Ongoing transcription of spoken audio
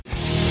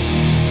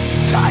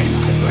Time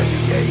to play the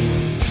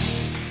game.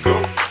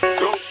 Go,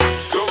 go,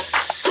 go,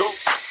 go,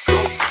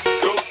 go,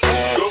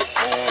 go,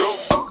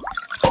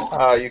 go,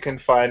 go. You can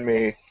find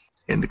me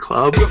in the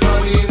club. You can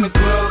find me in the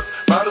club,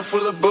 bottle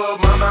full of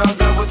bub. Mama, I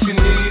got what you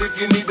need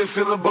if you need to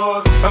fill a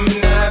buzz. I'm in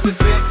the having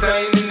sex,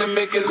 I ain't in the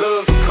making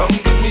love. So come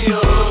give me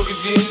a hug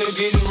if you in the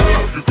getting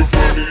rough. You can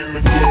find me in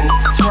the club.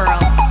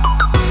 Twirl.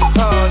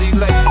 Party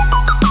like,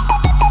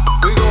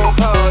 we gon'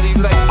 party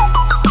like,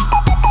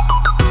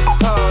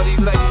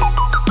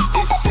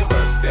 it's your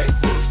birthday.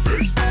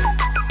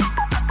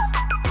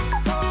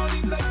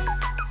 Party like.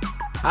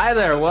 Hi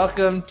there,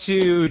 welcome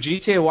to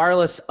GTA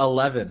Wireless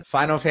 11,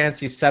 Final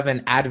Fantasy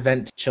VII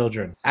Advent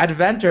Children.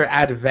 Advent or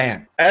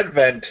Advant?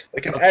 Advent,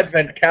 like an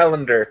advent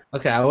calendar.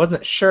 Okay, I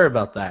wasn't sure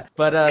about that.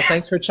 But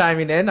thanks for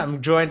chiming in.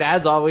 I'm joined,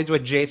 as always,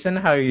 with Jason.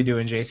 How are you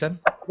doing, Jason?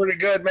 Pretty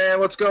good, man.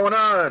 What's going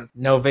on?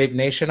 No Vape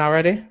Nation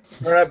already?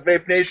 We're at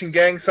Vape Nation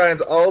gang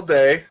signs all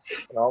day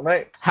and all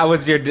night. How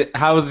was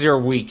your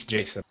week,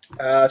 Jason?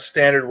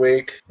 Standard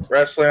week.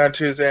 Wrestling on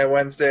Tuesday and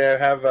Wednesday. I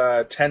have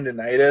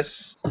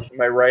tendinitis in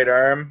my right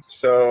arm,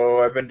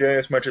 so I've been doing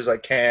as much as I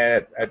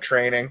can at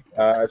training.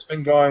 It's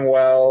been going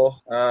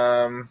well.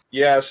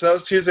 So that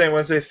was Tuesday and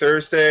Wednesday.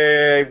 Thursday,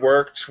 I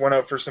worked, went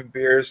out for some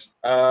beers.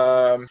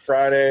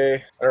 Friday,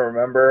 I don't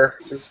remember.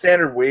 It's a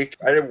standard week.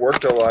 I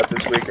worked a lot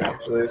this week,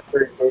 actually. It was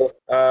pretty cool.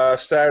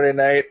 Saturday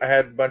night, I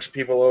had a bunch of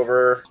people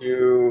over.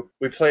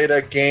 We played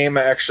a game,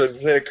 actually. We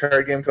played a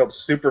card game called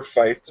Super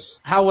Fights.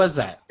 How was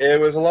that? It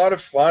was a lot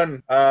of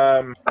fun.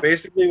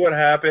 Basically what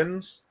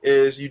happens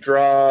is you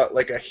draw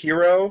like a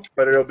hero,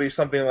 but it'll be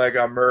something like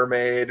a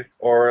mermaid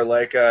or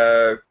like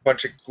a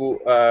bunch of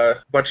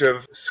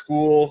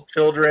school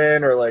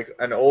children or like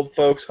an old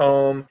folks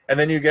home. And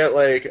then you get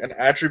like an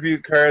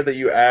attribute card that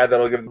you add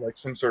that'll give them like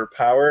some sort of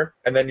power.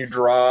 And then you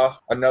draw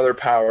another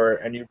power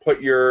and you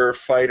put your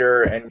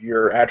fighter and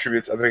your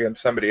attributes up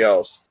against somebody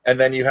else. And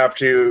then you have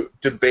to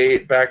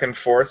debate back and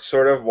forth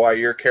sort of why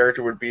your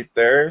character would beat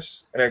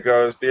theirs. And it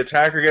goes, the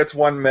attacker gets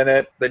 1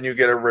 minute, then you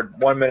get a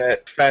 1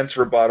 minute fence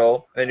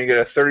rebuttal, then you get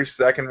a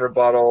 30-second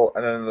rebuttal,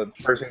 and then the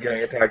person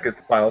getting attacked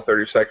gets a final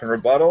 30-second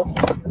rebuttal.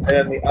 And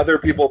then the other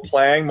people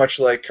playing, much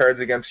like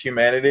Cards Against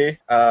Humanity,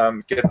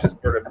 get to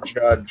sort of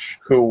judge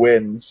who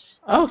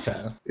wins.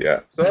 Okay.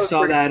 Yeah. So I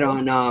saw that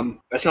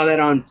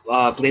on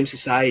Blame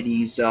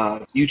Society's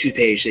YouTube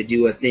page. They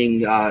do a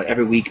thing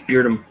every week,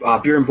 beer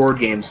and board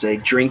games. They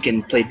drink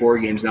and play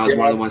board games, and that was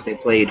one of the ones they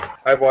played.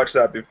 I've watched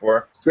that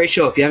before. Great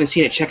show. If you haven't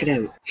seen it, check it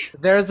out.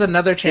 There's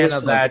another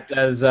channel that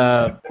does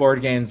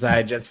board games that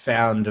I just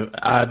found.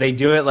 They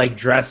do it like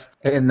dressed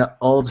in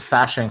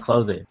old-fashioned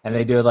clothing, and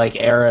they do it like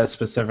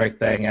era-specific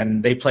thing.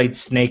 And they played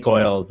Snake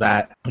Oil,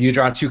 that you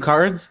draw 2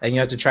 cards, and you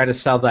have to try to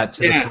sell that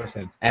to the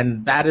person.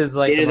 And that is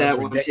like the most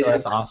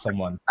ridiculous, awesome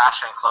one.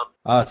 Fashion Club.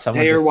 Oh, someone.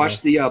 Have you ever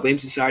watched the Blame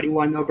Society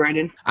one, though,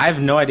 Brandon? I have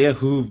no idea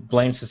who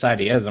Blame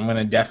Society is. I'm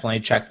gonna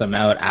definitely check them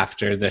out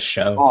after this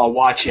show. Oh,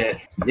 watch it.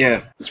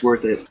 Yeah, it's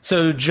worth it.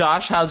 So,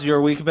 Josh, how's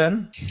your week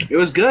been? It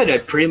was good. I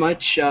pretty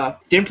much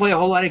didn't play a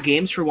whole lot of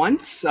games for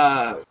once.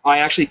 I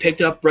actually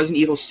picked up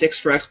Resident Evil 6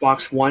 for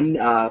Xbox One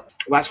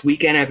last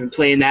weekend. I've been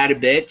playing that a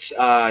bit.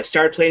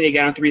 Started playing it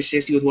again on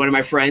 360 with one of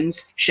my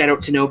friends. Shout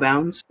out to No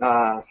Bounds.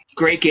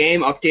 Great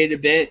game, updated a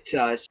bit.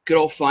 It's good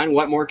old fun.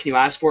 What more can you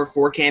ask for?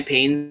 4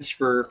 campaigns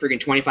for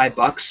freaking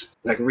 $25.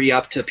 Like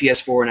re-up to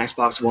PS4 and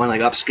Xbox One, like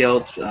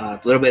upscaled,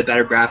 a little bit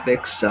better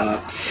graphics.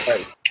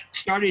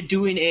 Started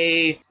doing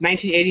a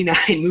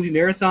 1989 movie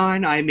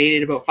marathon. I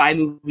made it about 5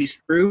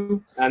 movies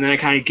through, and then I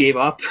kind of gave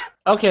up.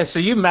 Okay, so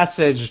you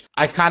messaged,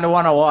 I kind of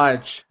want to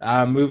watch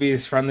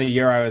movies from the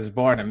year I was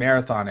born and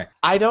marathon it.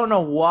 I don't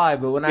know why,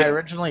 but when I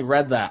originally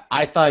read that,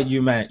 I thought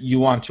you meant you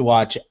want to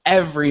watch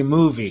every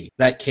movie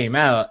that came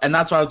out, and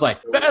that's why I was like,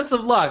 best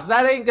of luck,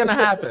 that ain't gonna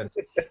happen.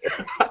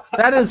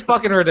 That is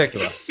fucking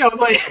ridiculous.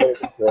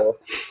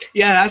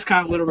 Yeah, that's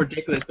kind of a little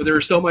ridiculous, but there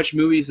were so much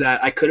movies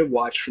that I could have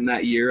watched from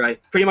that year. I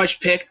pretty much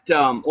picked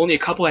only a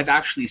couple I've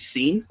actually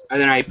seen,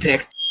 and then I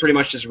picked pretty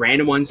much just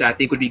random ones that I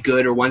think would be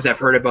good or ones I've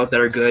heard about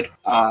that are good.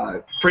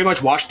 Pretty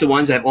much watched the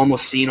ones I've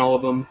almost seen all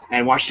of them,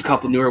 and watched a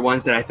couple newer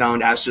ones that I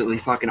found absolutely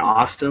fucking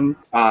awesome.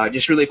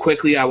 Just really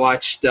quickly, I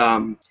watched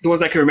the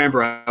ones I can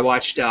remember. I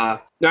watched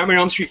Nightmare on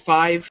Elm Street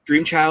 5,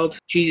 Dream Child.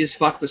 Jesus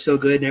fuck was so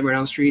good, Nightmare on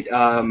Elm Street.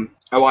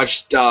 I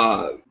watched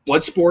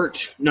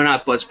Bloodsport. No,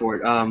 not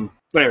Bloodsport.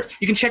 Whatever.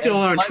 You can check it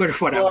all out on Twitter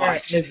what I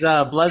watched. Is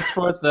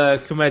Bloodsport the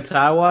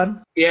Kumite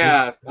one?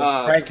 Yeah.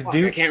 Frank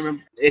Dukes? I can't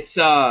remember. It's,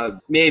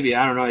 maybe.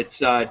 I don't know. It's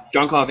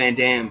Jean-Claude Van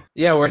Damme.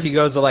 Yeah, where he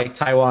goes to, like,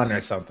 Taiwan or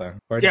something.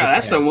 Or yeah, Japan.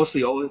 that's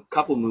mostly a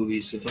couple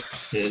movies.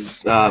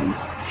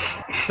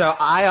 So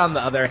I, on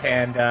the other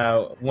hand,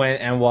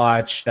 went and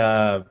watched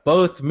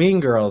both Mean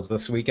Girls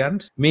this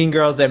weekend. Mean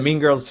Girls and Mean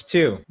Girls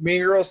 2.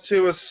 Mean Girls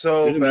 2 is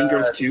so bad. Mean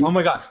Girls 2? Oh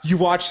my god. You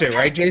watched it,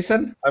 right,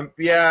 Jason?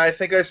 Yeah, I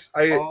think I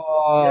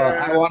Oh,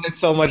 Yeah. I want it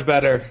so much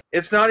better.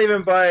 It's not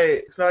even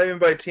by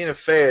Tina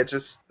Fey. It's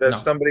just that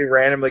somebody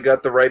randomly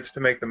got the rights to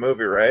make the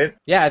movie, right?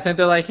 Yeah, I think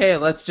they're like, hey,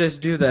 let's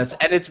just do this.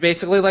 And it's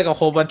basically like a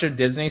whole bunch of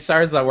Disney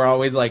stars that were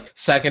always like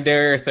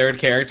secondary or third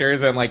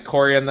characters and like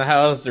Cory in the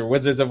House or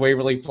Wizards of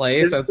Waverly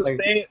Place.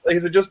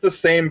 Is it just the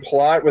same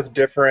plot with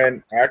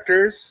different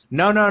actors?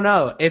 No.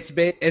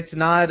 It's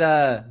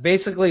not.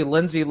 Basically,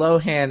 Lindsay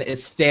Lohan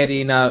is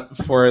standing up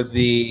for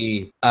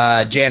the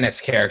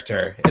Janice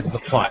character. It's the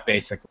plot,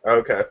 basically.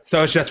 Okay.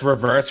 So it's just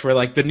reverse, where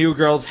like the new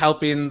girl's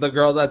helping the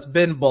girl that's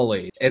been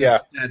bullied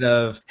instead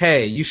of,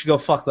 hey, you should go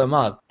fuck them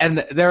up.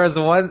 And there was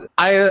one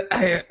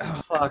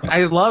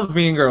I love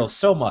Mean Girls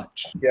so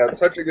much. Yeah, it's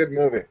such a good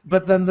movie.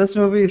 But then this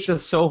movie is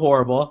just so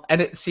horrible,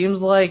 and it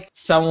seems like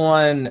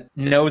someone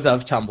knows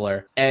of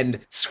Tumblr and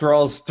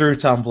scrolls through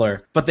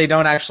Tumblr, but they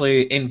don't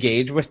actually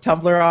engage with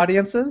Tumblr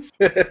audiences.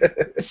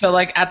 So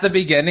like at the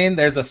beginning,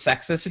 there's a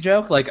sexist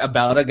joke like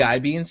about a guy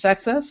being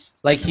sexist.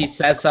 Like he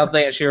says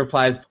something and she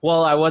replies,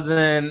 well, I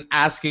wasn't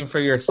asking for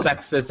your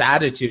sexist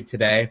attitude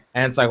today.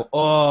 And it's like,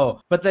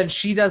 oh. But then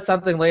she does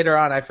something later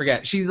on, I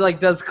forget. She like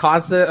does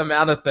constant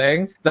amount of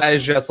things that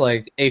is just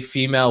like a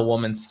female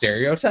woman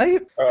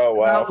stereotype. Oh,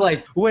 wow. And I was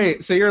like,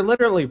 wait, so you're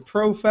literally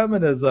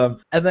pro-feminism.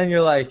 And then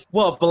you're like,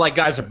 well, but like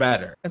guys are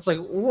better. It's like,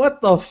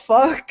 what the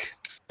fuck?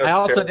 I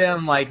also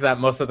didn't like that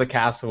most of the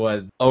cast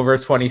was over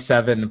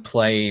 27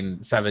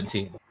 playing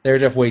 17. They're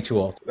just way too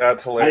old.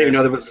 That's hilarious. I didn't even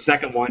know there was a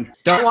second one.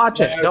 Don't watch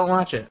it. Don't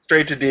watch it.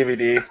 Straight to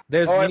DVD.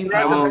 There's I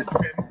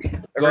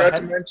forgot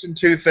to mention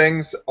two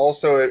things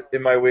also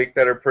in my week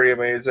that are pretty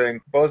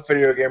amazing, both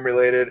video game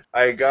related.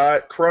 I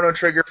got Chrono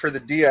Trigger for the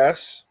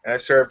DS, and I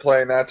started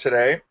playing that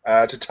today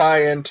to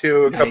tie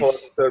into a couple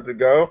episodes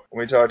ago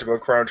when we talked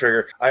about Chrono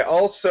Trigger. I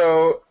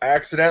also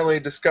accidentally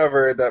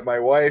discovered that my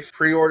wife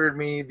pre-ordered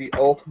me the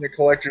Ultimate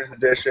Collector's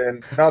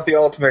Edition, not the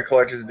Ultimate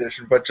Collector's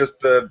Edition, but just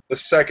the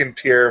second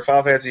tier,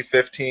 Final Fantasy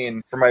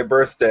 15, for my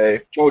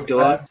birthday. Oh,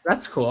 duh.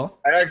 That's cool.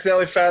 I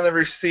accidentally found the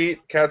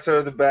receipt, cat's out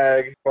of the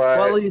bag. But,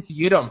 well, at least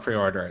you don't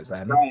pre-order it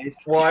then. Right.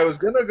 well, I was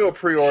going to go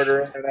pre-order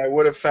it, and I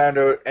would have found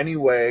out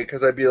anyway,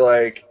 because I'd be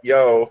like,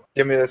 yo,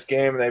 give me this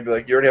game, and they'd be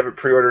like, you already have it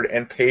pre-ordered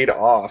and paid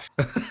off.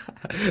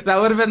 That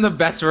would have been the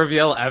best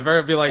reveal ever.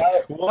 It'd be like,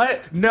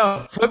 what?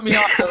 No, put me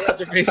on the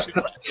reservation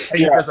list.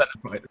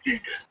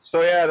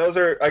 So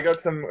yeah, I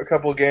got a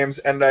couple games,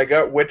 and I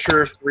got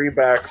Witcher 3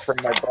 back from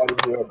my buddy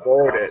who had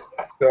borrowed it.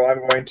 So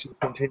I'm going to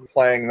continue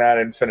playing that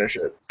and finish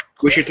it.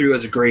 Witcher 3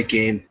 was a great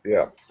game.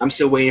 Yeah. I'm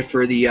still waiting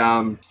for the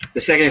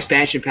second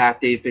expansion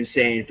pack they've been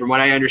saying. From what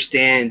I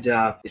understand,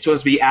 it's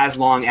supposed to be as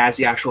long as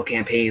the actual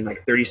campaign,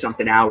 like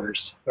 30-something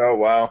hours. Oh,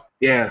 wow.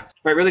 Yeah.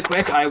 Right, really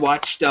quick, I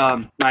watched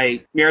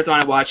my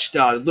marathon. I watched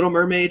Little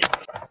Mermaid,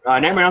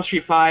 Nightmare on Elm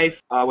Street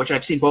 5, which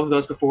I've seen both of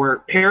those before.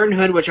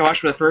 Parenthood, which I watched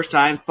for the first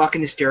time,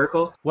 fucking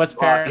hysterical. What's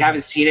Parenthood? If you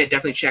haven't seen it,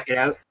 definitely check it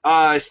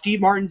out.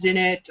 Steve Martin's in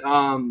it.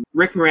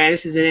 Rick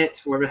Moranis is in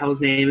it, whatever the hell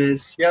his name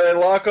is. Yeah, they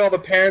lock all the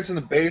parents in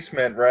the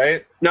basement,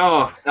 right?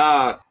 No,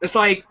 it's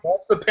like...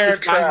 That's the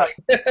Parent Trap.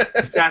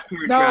 That's Parent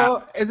Trap.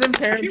 No, isn't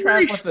Parent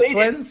Trap with the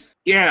twins?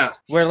 Yeah.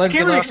 Where Lindsay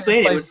Lohan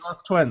plays it.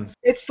 both twins.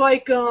 It's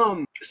like,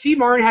 Steve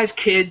Martin has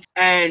kids,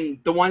 and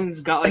the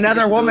one's got like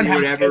another woman has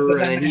whatever,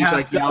 kids, and he's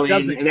like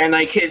yelling, and then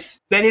like his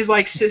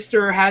like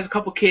sister has a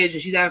couple kids,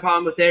 and she's having a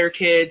problem with their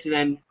kids, and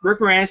then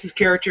Rick Moranis'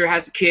 character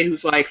has a kid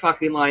who's like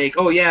fucking like,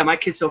 oh yeah, my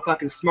kid's so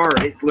fucking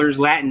smart, it learns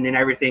Latin and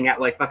everything at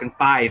like fucking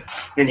 5,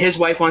 and his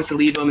wife wants to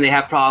leave him, and they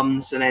have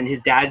problems, and then his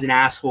dad's an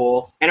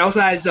asshole, and it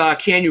also has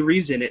Keanu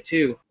Reeves in it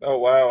too. Oh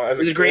wow, it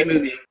was a great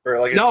movie. Or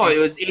like it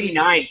was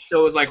 '89,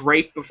 so it was like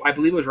right before, I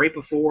believe it was right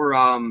before,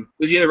 it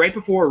was either right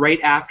before or right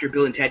after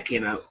Bill and Ted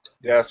came out.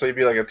 Yeah, so you'd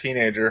be like a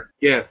teenager.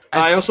 Yeah.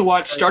 I also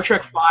watched Star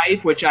Trek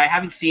 5, which I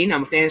haven't seen.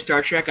 I'm a fan of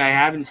Star Trek.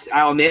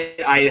 I'll admit,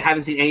 I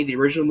haven't seen any of the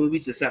original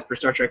movies except for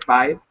Star Trek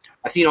 5.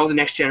 I've seen all the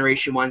Next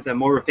Generation ones. I'm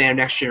more of a fan of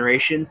Next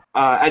Generation.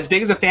 As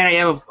big as a fan I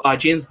am of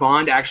James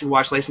Bond, I actually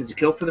watched License to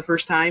Kill for the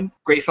first time.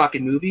 Great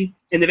fucking movie.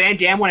 And the Van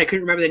Damme one I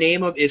couldn't remember the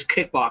name of is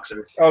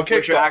Kickboxer. Oh,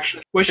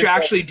 Kickboxer. Which are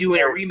actually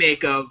doing a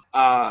remake of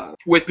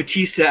with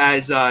Batista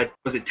as,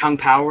 was it Tongue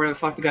Power, the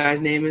fuck the guy's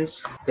name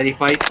is, that he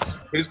fights?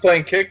 Who's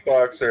playing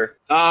Kickboxer?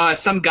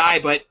 Some guy,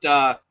 but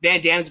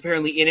Van Damme's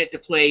apparently in it to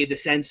play the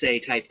sensei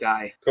type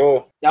guy.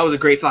 Cool. That was a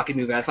great fucking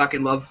movie. I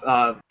fucking love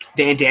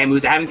Van Damme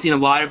movies. I haven't seen a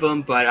lot of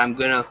them, but I'm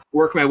going to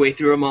work my way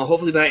through them.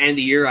 Hopefully by the end of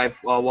the year,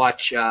 I'll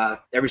watch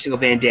every single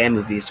Van Damme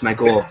movie. It's my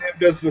goal. Van Damme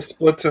does the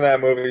splits in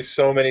that movie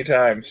so many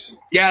times.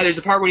 Yeah, there's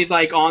a part where he's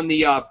like on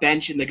the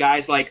bench and the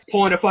guy's like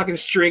pulling a fucking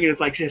string and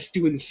it's like just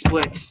doing the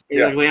splits. And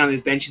he's like laying on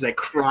his bench, he's like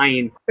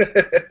crying.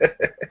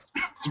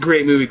 It's a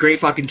great movie. Great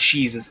fucking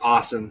cheese. It's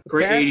awesome.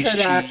 Great 80s cheese.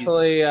 Could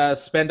actually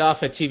spin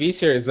off a TV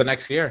series the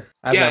next year.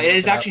 Yeah, it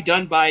is actually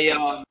done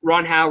by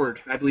Ron Howard.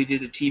 I believe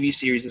did the TV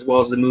series as well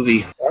as the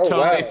movie. Oh,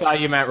 totally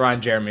thought you meant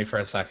Ron Jeremy for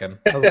a second.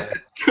 I was like,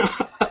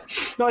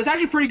 No, it's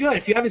actually pretty good.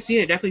 If you haven't seen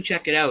it, definitely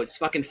check it out. It's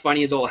fucking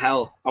funny as all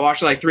hell. I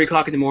watched it like 3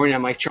 o'clock in the morning.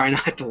 I'm like trying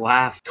not to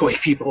laugh to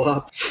wake people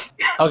up.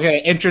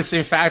 Okay,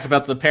 interesting fact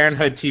about the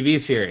Parenthood TV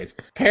series.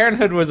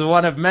 Parenthood was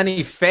one of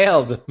many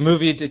failed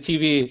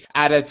movie-to-TV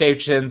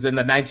adaptations in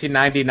the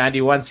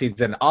 1990-91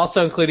 season,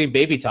 also including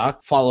Baby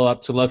Talk,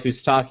 follow-up to Look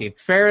Who's Talking,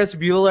 Ferris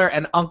Bueller,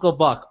 and Uncle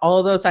Buck. All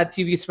of those had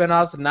TV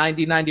spin-offs in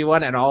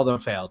 90-91, and all of them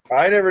failed.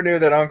 I never knew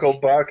that Uncle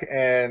Buck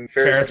and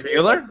Ferris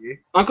Bueller?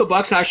 Uncle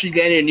Buck's actually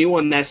getting a new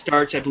one that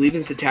starts, I believe,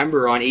 in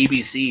September on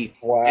ABC.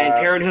 Wow. And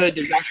Parenthood,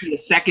 there's actually a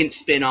second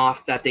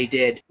spin-off that they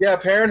did. Yeah,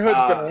 Parenthood's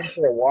been on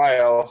for a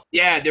while.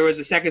 Yeah, there was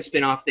a second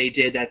spin-off they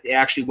did that they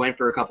actually went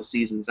for a couple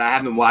seasons. I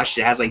haven't watched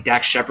it. It has like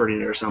Dax Shepard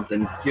in it or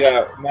something.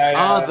 Yeah,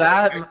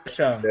 that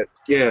show.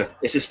 Yeah,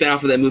 it's a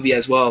spin-off of that movie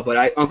as well.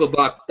 But Uncle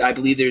Buck, I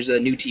believe there's a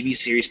new TV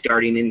series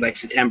starting in like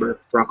September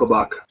for Uncle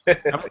Buck.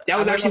 That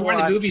was actually one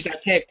of the movies I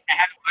picked. I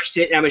haven't watched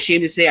it, and I'm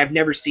ashamed to say I've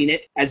never seen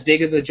it. As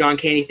big of a John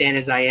Candy fan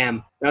as I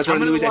am, that was one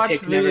of the movies I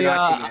picked. Never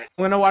not seen it.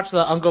 I'm gonna watch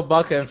the Uncle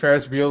Buck and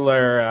Ferris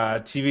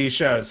Bueller TV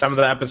shows, some of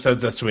the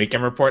episodes this week,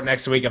 and report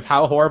next week of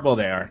how horrible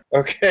they are.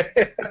 Okay.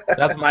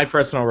 That's my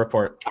personal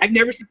report. I've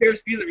never seen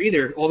Ferris Bueller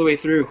either, all the way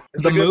through.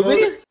 The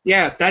movie?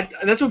 Yeah,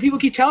 that's what people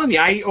keep telling me.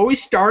 I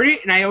always start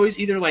it, and I always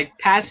either like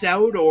pass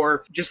out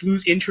or just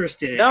lose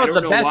interest in it. No,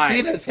 the best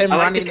scene is him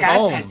running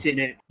home. In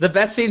it. The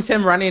best scene's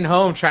him running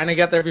home, trying to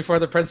get there before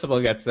the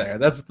principal gets there.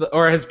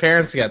 Or his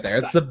parents get there.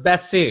 It's the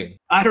best scene.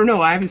 I don't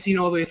know. I haven't seen it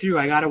all the way through.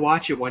 I gotta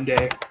watch it one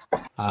day.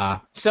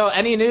 So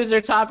any news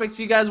or topics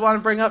you guys want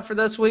to bring up for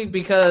this week?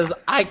 Because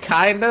I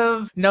kind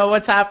of know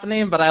what's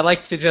happening, but I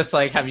like to just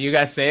like have you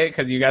guys say it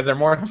because you guys are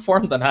more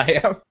informed than I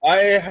am. I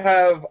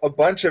have a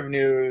bunch of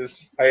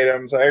news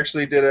items. I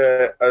actually did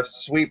a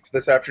sweep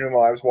this afternoon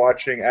while I was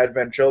watching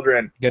Advent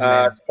Children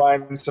to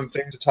find some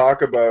things to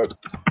talk about.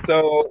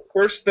 So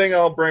first thing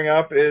I'll bring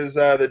up is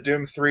the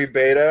Doom 3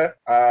 beta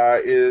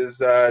is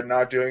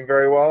not doing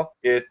very well.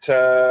 It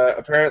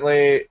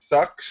apparently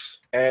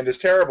sucks and is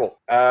terrible.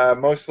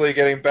 Mostly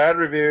getting bad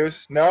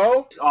reviews.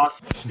 No? It's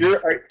awesome.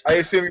 I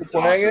assume you're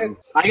playing it?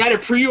 I got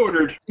it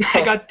pre-ordered.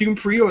 I got Doom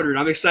pre-ordered.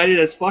 I'm excited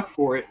as fuck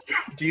for it.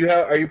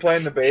 Are you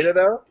playing the beta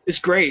though? It's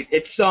great.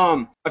 It's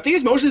I think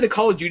it's mostly the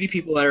Call of Duty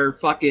people that are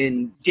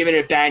fucking giving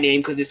it a bad name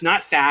because it's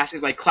not fast.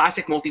 It's like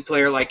classic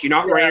multiplayer. Like you're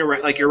not running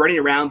around, like you're running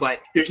around, but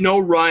there's no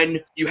run.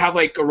 You have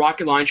like a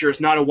rocket launcher. It's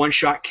not a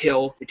one-shot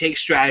kill. It takes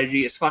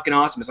strategy. It's fucking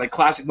awesome. It's like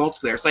classic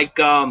multiplayer. It's like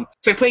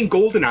playing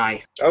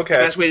GoldenEye. Okay.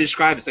 The best way to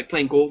describe it. It's like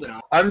playing GoldenEye.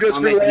 I'm just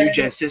on like new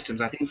gen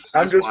systems. I think.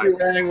 I'm just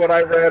relaying what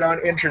I read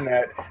on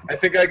internet. I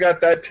think I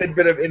got that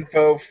tidbit of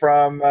info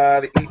from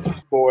the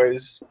ET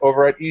boys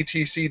over at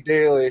ETC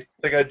Daily.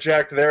 I think I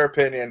jacked their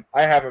opinion.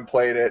 I haven't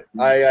played it.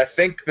 I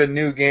think the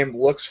new game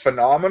looks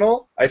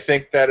phenomenal. I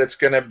think that it's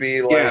going to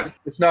be like,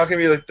 it's not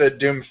going to be like the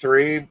Doom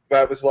 3,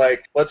 but it was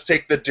like, let's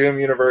take the Doom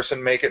universe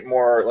and make it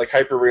more like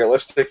hyper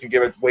realistic and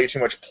give it way too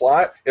much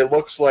plot. It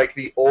looks like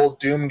the old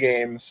Doom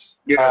games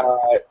in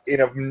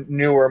a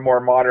newer,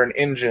 more modern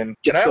engine.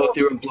 Just go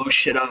through and blow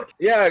shit up.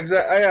 Yeah,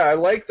 exactly. Yeah, I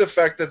like the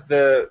fact that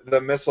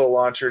the missile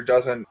launcher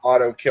doesn't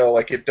auto kill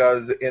like it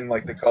does in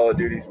like the Call of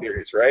Duty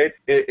series, right?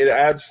 It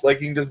adds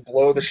like you can just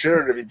blow the shit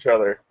out of each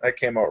other. That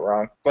came out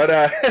wrong, but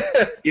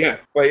yeah.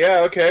 But yeah,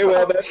 okay.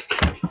 Well, that's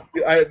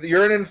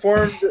you're an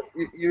informed.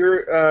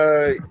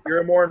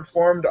 You're more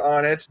informed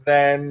on it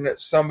than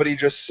somebody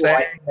just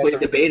saying. Well, I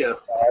played the beta.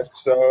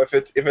 So if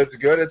it's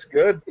good, it's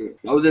good.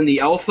 I was in the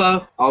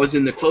alpha. I was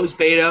in the closed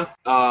beta.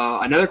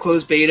 Another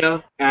closed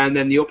beta, and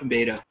then the open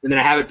beta, and then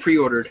I have it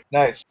pre-ordered.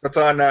 Nice. It's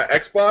on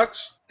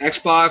Xbox.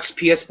 Xbox,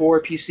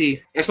 PS4,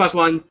 PC. Xbox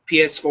One,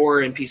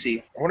 PS4, and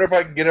PC. I wonder if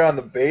I can get it on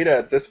the beta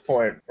at this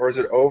point, or is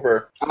it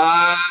over?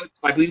 I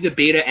believe the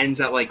beta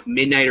ends at like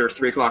midnight or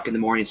 3 o'clock in the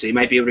morning, so you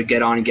might be able to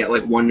get on and get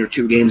like 1 or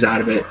 2 games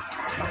out of it.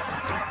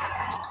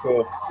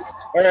 Cool.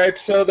 All right,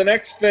 so the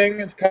next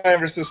thing is kind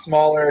of just a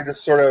smaller,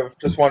 just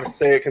want to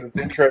say it because it's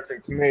interesting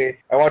to me.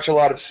 I watch a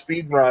lot of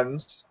speed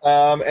runs,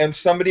 and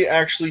somebody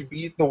actually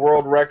beat the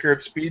world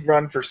record speed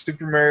run for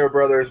Super Mario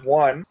Bros.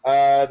 1.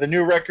 The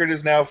new record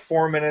is now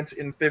 4 minutes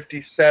and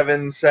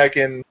 57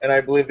 seconds, and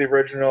I believe the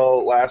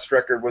original last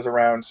record was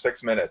around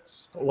 6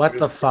 minutes. What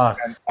the fuck?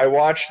 I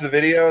watched the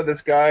video.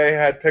 This guy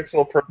had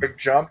pixel perfect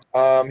jump.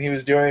 He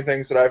was doing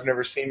things that I've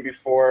never seen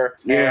before,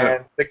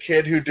 and the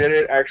kid who did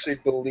it actually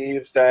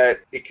believes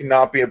that it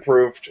cannot be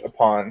improved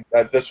upon,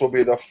 that this will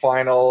be the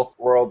final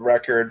world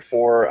record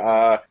for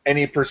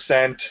any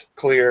percent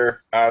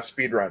clear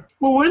speed run.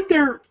 Well, wouldn't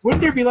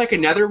there be like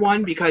another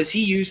one, because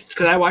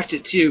I watched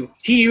it too,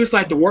 he used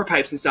like the warp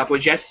pipes and stuff,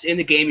 which yes, in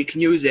the game you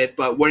can use it,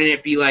 but wouldn't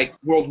it be like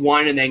world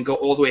 1 and then go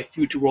all the way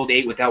through to world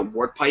 8 without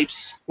warp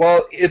pipes?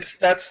 Well,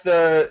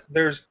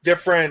 there's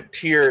different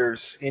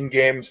tiers in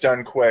games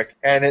done quick,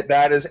 and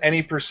that is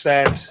any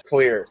percent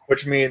clear,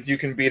 which means you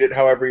can beat it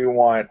however you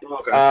want.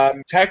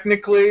 Okay.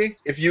 Technically,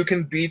 if you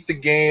can beat the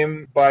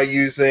game by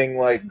using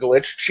like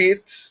glitch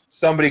cheats,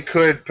 somebody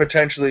could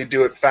potentially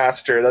do it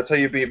faster. That's how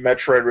you beat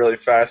Metroid really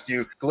fast.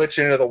 You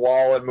glitch into the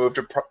wall and move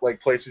to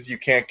like places you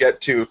can't get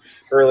to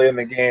early in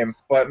the game.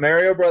 But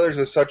Mario Brothers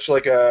is such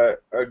like a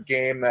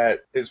game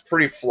that is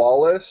pretty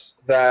flawless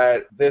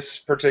that this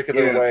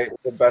particular way is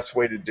the best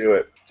way to do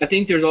it. I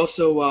think there's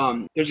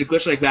also there's a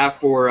glitch like that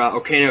for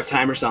Ocarina of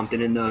Time or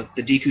something in the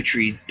Deku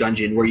Tree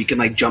dungeon where you can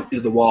like jump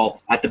through the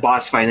wall at the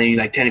boss fight and then you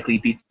like technically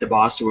beat the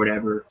boss or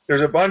whatever.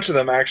 There's a bunch of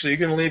them actually. You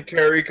can leave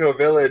Kariko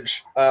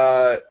Village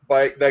by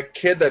that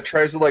kid that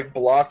tries to like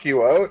block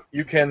you out.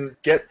 You can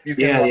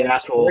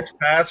glitch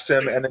past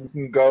him and then you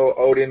can go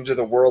out into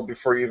the world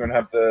before you even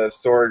have the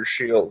sword or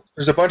shield.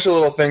 There's a bunch of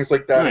little things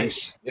like that.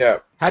 Nice. Yeah.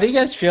 How do you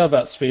guys feel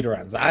about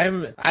speedruns?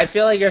 I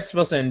feel like you're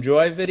supposed to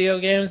enjoy video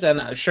games,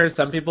 and I'm sure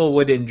some people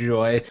would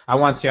enjoy. I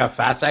want to see how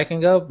fast I can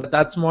go, but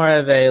that's more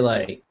of a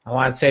like I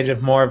want to say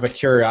just more of a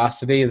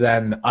curiosity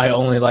than I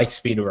only like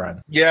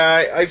speedrun.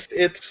 Yeah,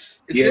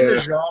 it's in the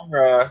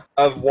genre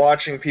of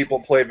watching people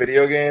play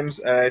video games,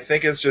 and I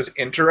think it's just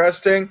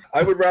interesting.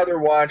 I would rather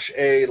watch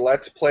a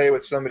Let's Play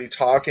with somebody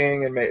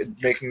talking and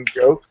making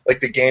jokes,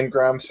 like the Game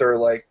Grumps or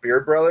like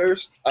Beard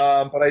Brothers.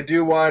 But I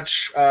do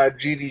watch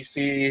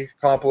GDC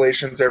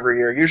compilations every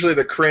year, usually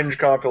the cringe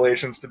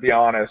compilations, to be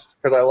honest,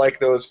 because I like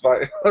those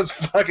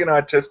fucking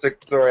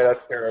autistic. Sorry,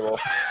 that's terrible.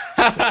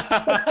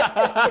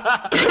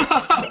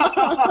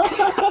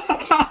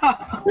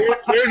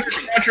 Here's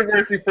your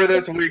controversy for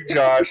this week,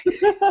 Josh.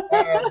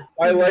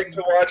 I like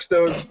to watch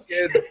those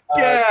kids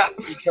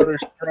each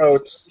other's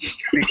throats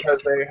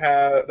because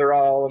they're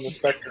all in the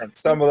spectrum.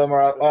 Some of them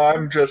are.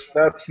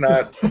 That's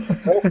not.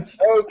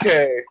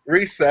 Okay,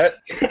 reset.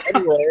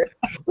 Anyway,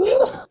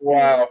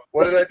 wow.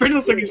 What did I? It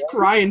looks like he's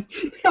crying.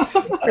 A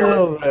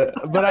little bit,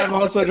 but I'm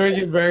also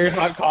drinking very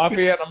hot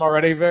coffee, and I'm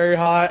already very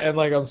hot, and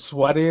like I'm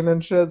sweating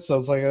and shit. So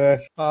it's like,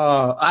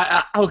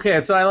 okay.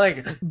 So I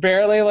like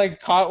barely like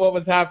caught what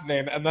was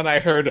happening, and then I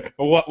heard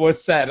what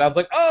was said. I was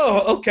like,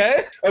 oh,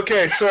 okay.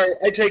 Okay, sorry,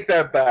 I take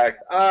that back.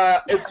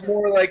 It's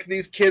more like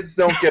these kids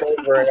don't get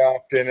out very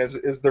often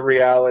is the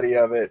reality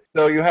of it.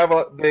 So you have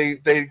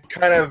they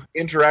kind of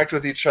interact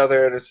with each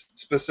other in a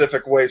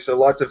specific way, so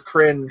lots of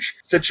cringe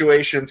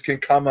situations can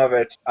come of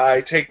it. I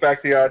take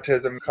back the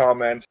autism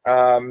comment.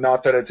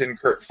 Not that it's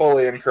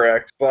fully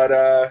incorrect,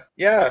 but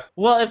yeah.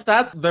 Well, if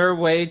that's their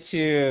way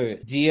to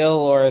deal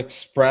or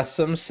express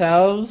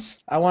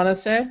themselves, I want to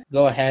say,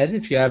 go ahead.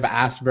 If you have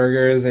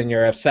Asperger's and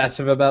you're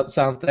obsessive about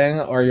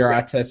something, or you're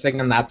autistic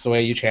and that's the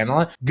way you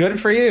channel it, good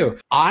for you.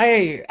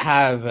 I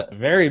have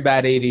very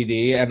bad ADD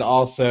and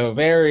also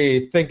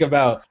think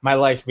about my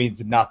life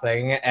means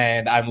nothing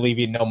and I'm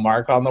leaving no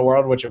mark on the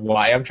world, which is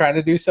why I'm trying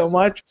to do so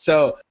much.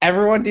 So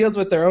everyone deals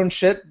with their own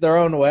shit their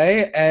own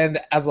way, and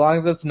as long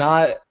as it's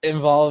not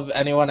involve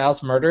anyone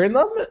else murdering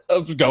them,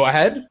 go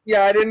ahead.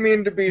 Yeah, I didn't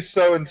mean to be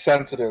so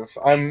insensitive.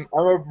 I'm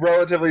a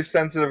relatively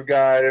sensitive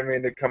guy. I didn't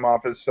mean to come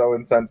off as so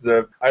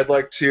insensitive. I'd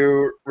like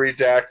to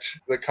redact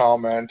the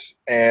comment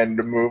and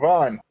move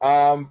on.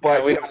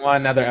 But we don't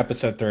want another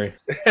episode 3.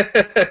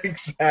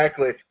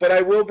 Exactly. But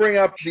I will bring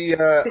up the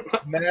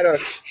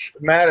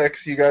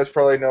Maddox. You guys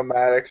probably know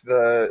Maddox.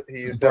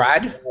 He used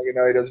Brad.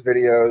 He does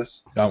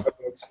videos about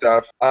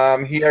stuff.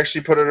 He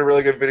actually put out a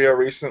really good video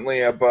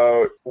recently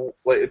about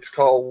it's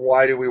called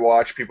 "Why Do We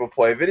Watch People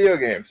Play Video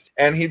Games?"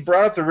 And he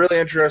brought up the really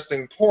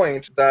interesting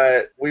point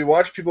that we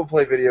watch people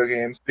play video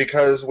games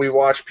because we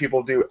watch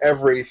people do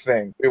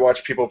everything. We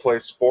watch people play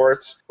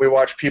sports. We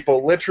watch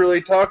people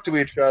literally talk to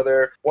each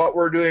other. What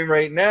we're doing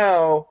right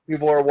now,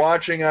 people are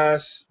watching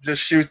us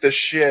just shoot the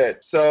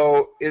shit.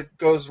 So it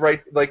goes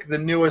right, like the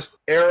newest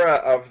era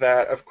of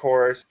that, of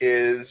course,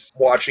 is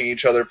watching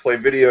each other play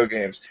video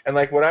games. And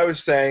like what I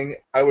was saying,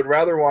 I would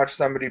rather watch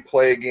somebody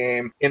play a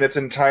game in its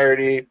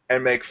entirety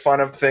and make fun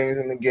of things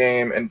in the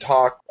game and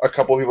a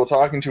couple people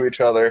talking to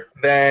each other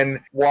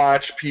than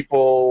watch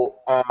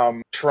people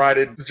try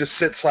to just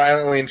sit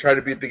silently and try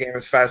to beat the game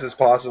as fast as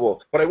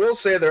possible. But I will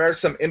say there are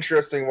some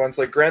interesting ones,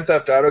 like Grand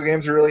Theft Auto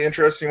games are really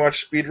interesting to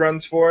watch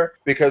speedruns for,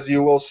 because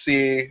you will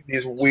see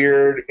these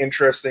weird,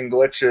 interesting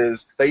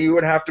glitches that you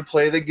would have to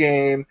play the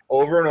game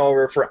over and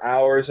over for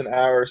hours and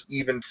hours to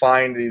even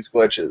find these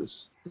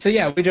glitches. So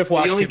yeah, we just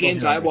watch. The only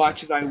games I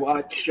watch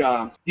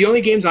the only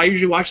games I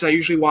usually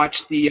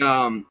watch the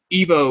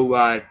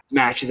Evo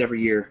matches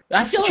every year.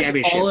 I feel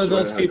like all of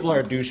those people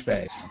are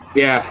douchebags.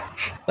 Yeah.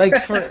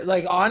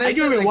 Honestly, I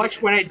don't even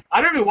watch when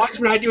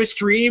I do a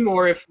stream,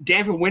 or if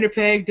Dan from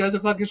Winnipeg does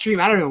a fucking stream.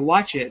 I don't even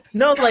watch it.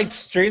 No, like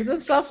streams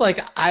and stuff. Like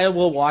I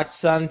will watch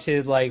some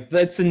to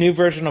it's a new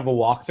version of a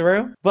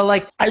walkthrough.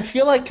 But I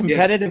feel like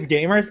competitive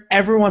gamers,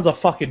 everyone's a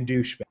fucking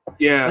douchebag.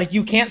 Yeah.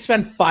 You can't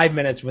spend 5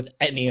 minutes with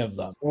any of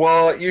them.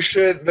 Well, Well, you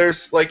should.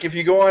 There's like if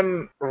you go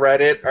on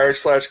Reddit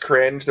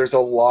r/cringe, there's a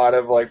lot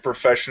of like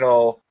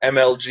professional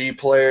MLG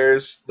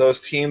players. Those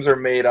teams are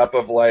made up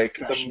of like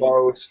the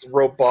most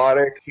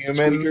robotic humans.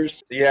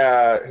 Squeakers.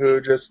 Yeah,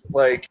 who just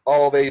like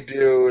all they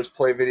do is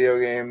play video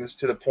games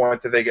to the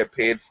point that they get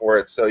paid for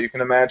it. So you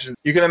can imagine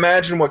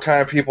what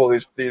kind of people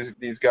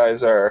these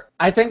guys are.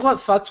 I think what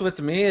fucks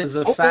with me is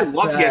the fact I would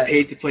love that to get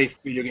paid to play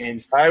video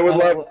games. I would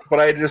love, but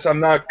I'm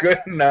not good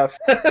enough.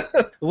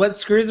 what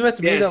screws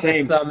with me though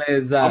with them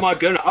is I'm not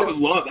good enough. I would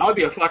love that would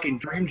be a fucking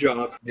dream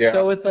job. Yeah.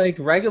 So with like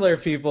regular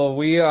people,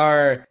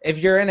 if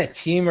you're in a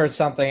team or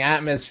something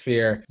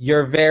atmosphere,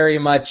 you're very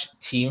much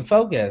team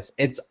focused.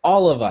 It's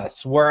all of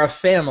us. We're a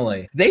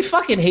family. They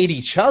fucking hate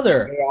each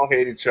other. They all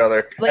hate each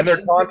other. And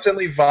they're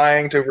constantly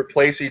vying to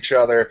replace each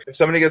other. If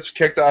somebody gets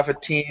kicked off a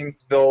team,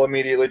 they'll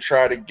immediately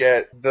try to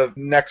get the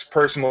next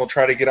person will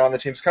try to get on the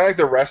team. It's kind of like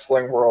the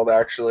wrestling world,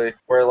 actually,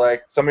 where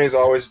like somebody's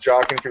always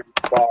jockeying for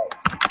the spot.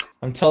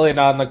 I'm totally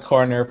not in the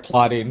corner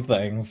plotting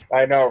things.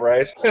 I know,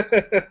 right?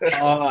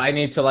 Oh, I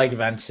need to like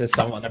vent to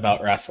someone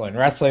about wrestling.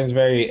 Wrestling's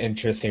very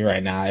interesting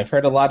right now. I've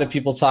heard a lot of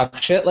people talk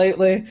shit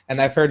lately, and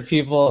I've heard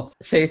people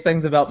say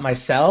things about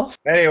myself.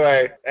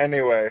 Anyway,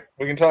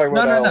 we can talk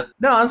about that.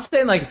 No, I'm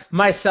saying like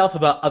myself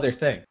about other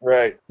things.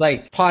 Right.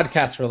 Like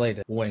podcast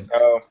related. Wink.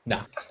 Oh. No.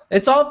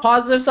 It's all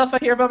positive stuff I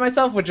hear about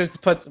myself, which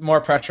just puts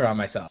more pressure on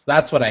myself.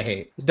 That's what I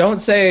hate.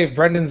 Don't say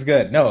Brendan's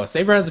good. No,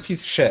 say Brendan's a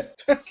piece of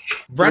shit.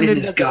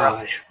 Brendan doesn't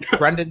wrestle.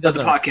 Brendan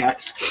doesn't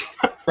podcast.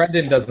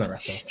 Brendan doesn't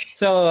wrestle.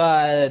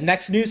 So,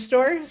 next news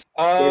stories?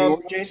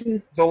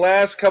 Jason? The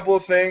last couple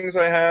of things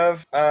I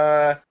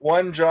have,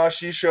 one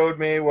Josh you showed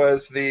me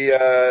was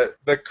the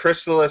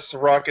Chrysalis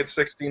Rocket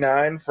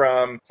 69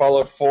 from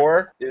Fallout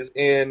 4 is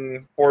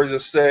in Forza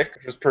 6,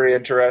 which is pretty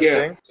interesting.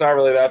 Yeah. It's not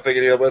really that big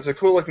a deal, but it's a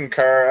cool looking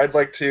car. I'd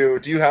like to.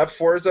 Do you have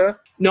Forza?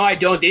 No, I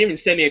don't. They didn't even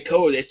send me a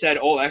code. They said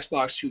all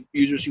Xbox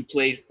users who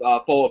played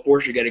Fallout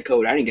 4 should get a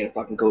code. I didn't get a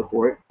fucking code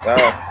for it.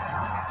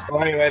 Oh.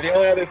 Well, anyway, the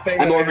only other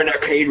thing... I'm more of an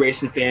arcade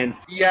racing fan.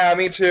 Yeah,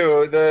 me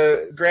too.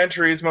 The Gran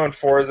Turismo and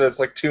Forza, it's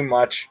like too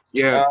much.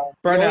 Yeah.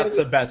 Burnout's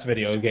the best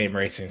video game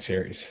racing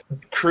series.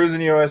 Cruising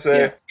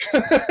USA.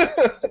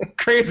 Yeah.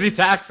 Crazy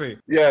Taxi.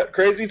 Yeah,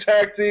 Crazy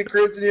Taxi,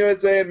 Cruising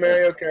USA, and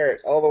Mario Kart,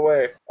 all the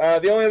way.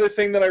 The only other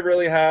thing that I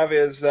really have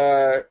is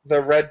the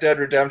Red Dead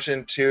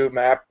Redemption 2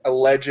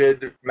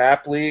 alleged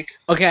map leak.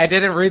 Okay, I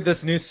didn't read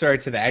this news story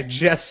today. I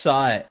just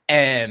saw it.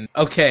 And,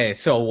 okay,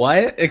 so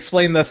what?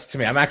 Explain this to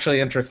me. I'm actually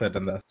interested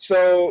in this.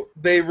 So,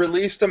 they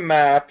released a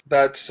map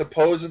that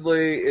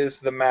supposedly is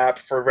the map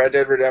for Red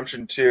Dead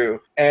Redemption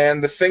 2.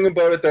 And the thing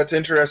about it that's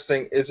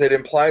interesting is it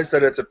implies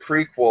that it's a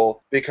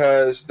prequel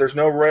because there's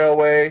no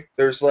railway,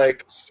 there's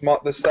like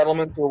the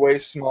settlements are way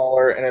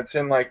smaller, and it's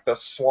in like the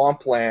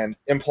swampland,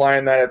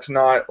 implying that it's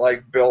not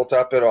like built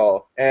up at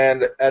all.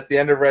 And at the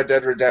end of Red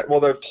Dead Redemption, well,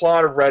 the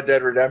plot of Red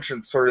Dead Redemption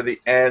is sort of the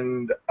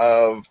end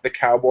of the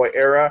cowboy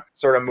era,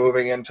 sort of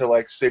moving into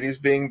like cities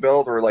being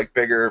built or like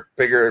bigger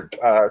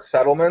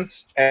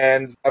settlements.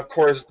 And of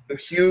course, the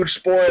huge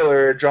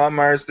spoiler: John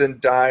Marston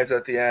dies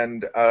at the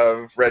end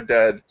of Red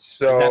Dead.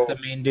 So is that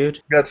the main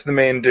dude? That's the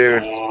main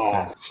dude.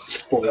 Oh,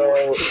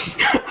 so,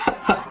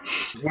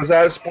 was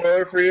that a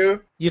spoiler for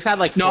you? You've had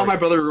like No, my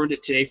brother ruined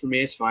it today for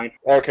me. It's fine.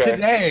 Okay.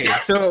 Today.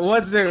 So it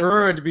wasn't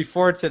ruined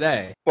before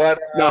today. But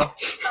No.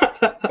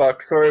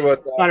 fuck, sorry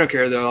about that. I don't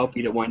care though. I'll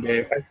beat it one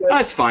day.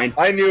 That's fine.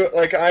 I knew,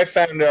 like, I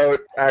found out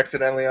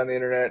accidentally on the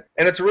internet,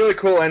 and it's a really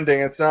cool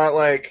ending. It's not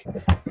like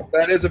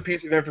that is a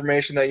piece of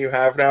information that you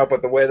have now,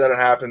 but the way that it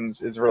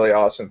happens is really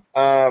awesome.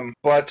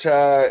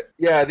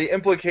 Yeah, the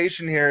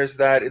implication here is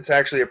that it's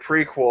actually a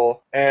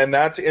prequel, and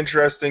that's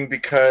interesting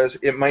because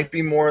it might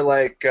be more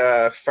like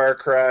Far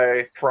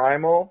Cry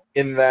Primal,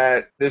 in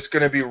that there's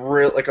going to be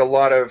a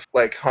lot of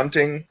like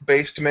hunting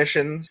based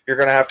missions. You're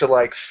going to have to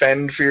like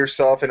fend for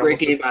yourself. Great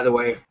game, by the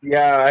way.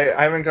 Yeah,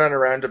 I haven't gotten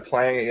around to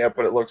playing it yet,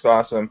 but it looks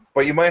awesome.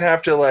 But you might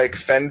have to like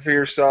fend for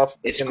yourself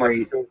in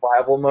like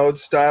survival mode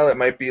style. It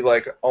might be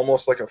like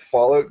almost like a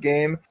Fallout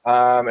game,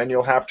 and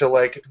you'll have to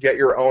like get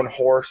your own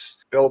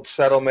horse, build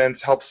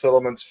settlements, help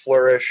settlements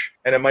flourish,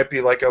 and it might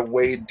be like a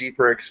way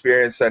deeper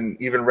experience than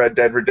even Red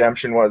Dead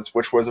Redemption was,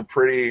 which was a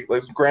pretty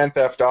like Grand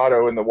Theft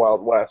Auto in the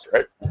Wild West,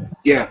 right?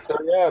 Yeah. So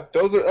yeah,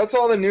 that's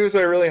all the news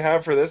I really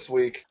have for this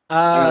week.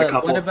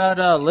 What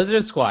about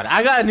Lizard Squad?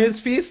 I got a news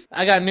piece.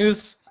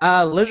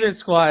 Lizard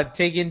Squad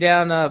taking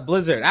down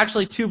Blizzard.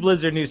 Actually, 2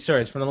 Blizzard news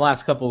stories from the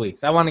last couple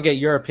weeks. I want to get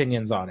your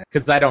opinions on it,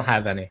 because I don't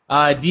have any.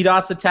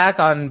 DDoS attack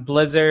on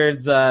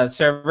Blizzard's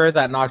server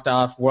that knocked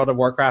off World of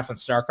Warcraft and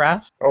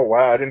StarCraft. Oh,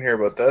 wow, I didn't hear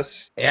about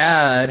this.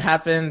 Yeah, it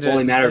happened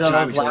only a matter of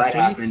time until last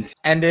that happened.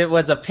 And it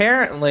was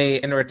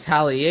apparently in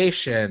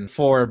retaliation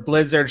for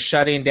Blizzard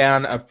shutting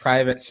down a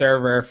private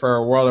server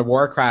for World of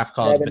Warcraft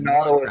called the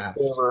Nautilus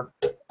server.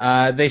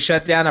 They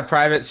shut down a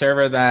private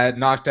server that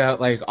knocked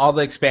out like all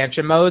the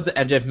expansion modes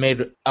and just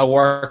made a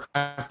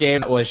Warcraft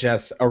game that was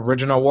just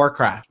original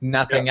Warcraft,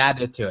 nothing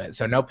added to it.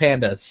 So no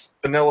pandas.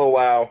 Vanilla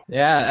WoW.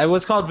 Yeah, it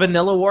was called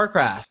Vanilla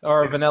Warcraft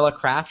or Vanilla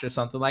Craft or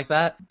something like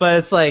that. But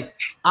it's like,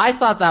 I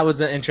thought that was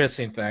an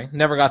interesting thing.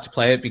 Never got to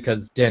play it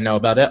because didn't know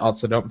about it.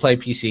 Also, don't play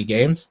PC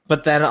games.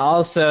 But then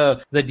also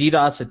the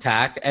DDoS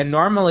attack. And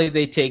normally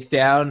they take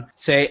down,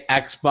 say,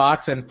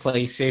 Xbox and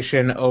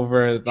PlayStation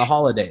over the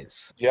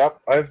holidays.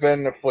 Yep, I've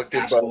been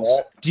afflicted by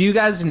that. Do you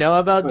guys know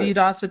about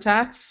DDoS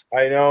attacks?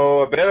 I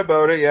know a bit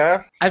about it,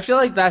 yeah. I feel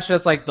like that's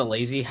just like the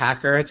lazy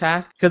hacker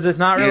attack because it's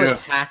not really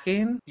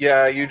hacking.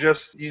 Yeah, you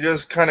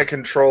just kind of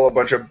control a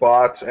bunch of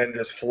bots and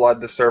just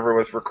flood the server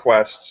with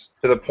requests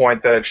to the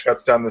point that it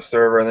shuts down the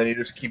server, and then you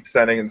just keep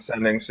sending and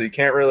sending. So you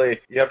can't really,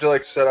 you have to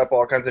like set up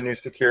all kinds of new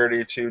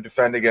security to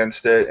defend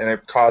against it, and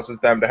it causes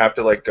them to have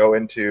to like go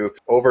into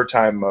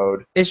overtime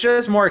mode. It's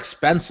just more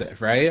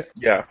expensive, right?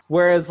 Yeah.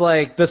 Whereas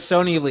like the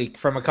Sony leak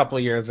from a couple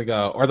years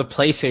ago, or the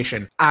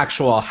PlayStation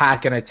actual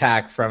hack and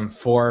attack from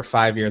 4 or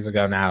 5 years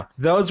ago now,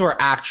 those were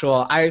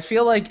actual. I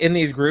feel like in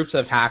these groups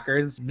of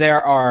hackers,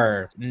 there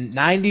are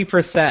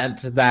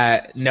 90%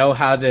 that know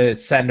how to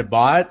send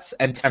bots,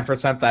 and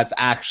 10% that's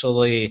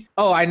actually,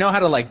 oh, I know how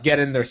to like get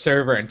in their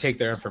server and take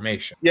their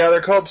information. Yeah,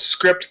 they're called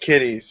script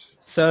kiddies.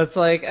 So it's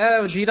like,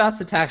 oh,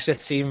 DDoS attacks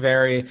just seem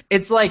very...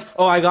 It's like,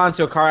 oh, I got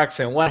into a car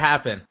accident. What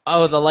happened?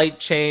 Oh, the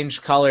light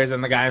changed colors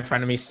and the guy in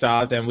front of me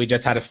stopped and we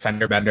just had a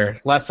fender bender.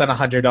 Less than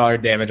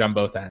 $100 damage on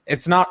both ends.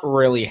 It's not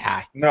really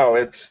hack. No,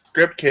 it's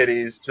script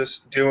kiddies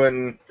just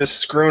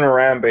screwing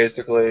around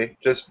basically.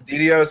 Just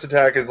DDoS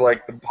attack is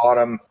like the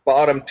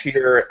bottom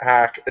tier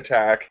hack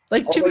attack.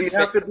 Like, although you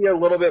have to be a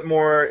little bit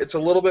more... It's a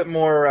little bit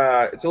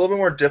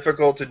more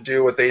difficult to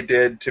do what they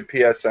did to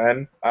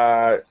PSN,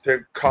 to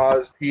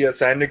cause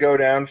PSN to go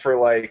down for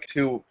like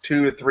two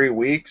to 3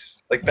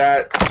 weeks. Like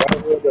that a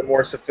little bit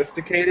more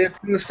sophisticated.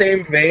 In the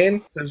same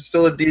vein, there's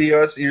still a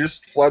DDoS. You're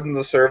just flooding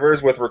the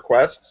servers with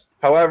requests.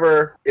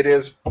 However, it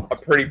is a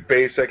pretty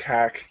basic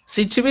hack.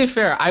 See, to be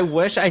fair, I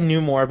wish I knew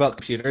more about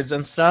computers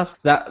and stuff.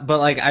 But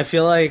like, I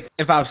feel like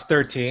if I was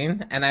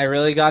 13 and I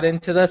really got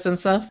into this and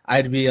stuff,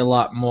 I'd be a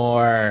lot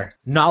more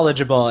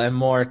knowledgeable and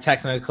more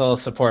technical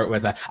support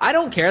with that. I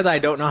don't care that I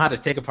don't know how to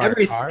take apart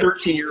every a car.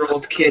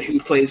 13-year-old kid who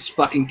plays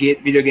fucking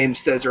video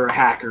games says they're a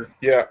hacker.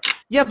 Yeah.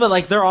 Yeah, but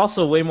like they're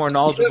also way more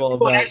knowledgeable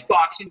about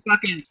Xbox.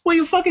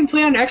 You fucking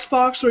play on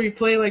Xbox or you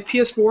play like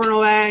PS4 and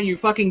all that, and you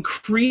fucking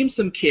cream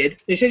some kid.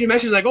 They send you a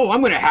message like, "Oh,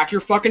 I'm gonna hack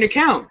your fucking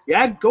account."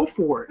 Yeah, go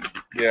for it.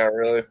 Yeah,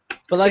 really.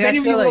 But like, if I any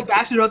of feel you like little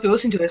bastards out there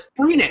listening to this,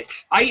 bring it.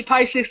 I eat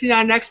pie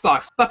 69 on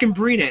Xbox. Fucking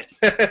bring it.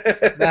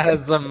 that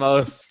is the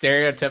most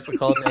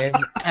stereotypical name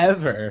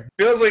ever.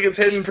 Feels like it's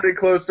hitting pretty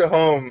close to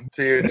home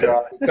to you,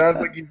 John. It sounds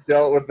like you've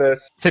dealt with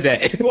this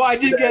Today. Well, I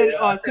did get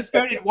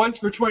suspended once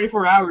for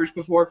 24 hours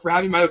before for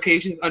having my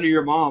locations under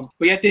your mom.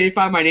 But yet they didn't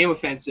find my name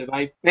offensive.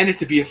 I meant it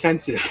to be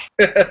offensive.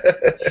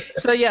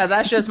 So yeah,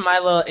 that's just my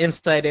little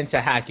insight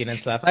into hacking and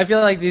stuff. I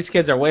feel like these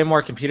kids are way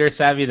more computer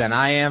savvy than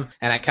I am,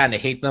 and I kind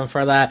of hate them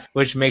for that,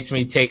 which makes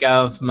me take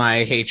off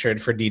my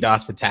hatred for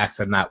DDoS attacks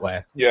in that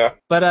way. Yeah.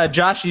 But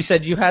Josh, you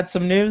said you had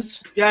some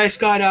news? Yeah, I just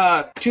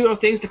got two little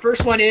things. The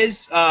first one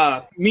is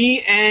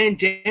me and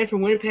Dan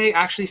from Winnipeg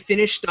actually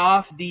finished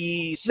off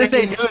the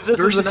second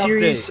versus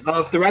series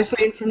of the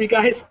wrestling from you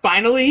guys.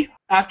 Finally.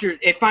 After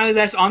it finally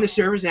lets on the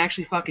servers and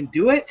actually fucking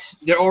do it.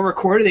 They're all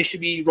recorded. They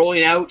should be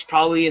rolling out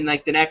probably in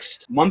like the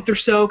next month or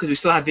so because we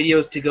still have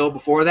videos to go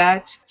before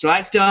that. So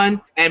that's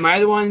done. And my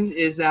other one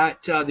is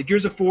that the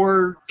Gears of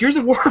War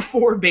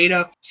 4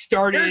 beta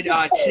started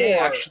today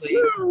actually.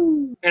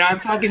 Woo! And I'm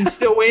fucking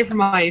still waiting for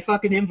my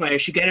fucking invite. I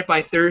should get it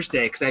by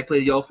Thursday because I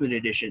play the Ultimate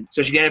Edition.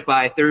 So I should get it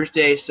by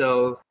Thursday.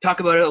 So talk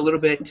about it a little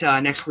bit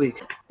next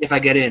week if I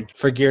get in.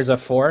 For Gears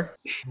of 4?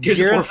 Gears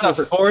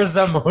of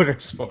Forza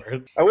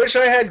Motorsport. I wish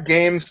I had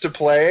games to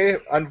play.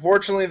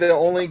 Unfortunately, the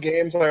only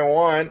games I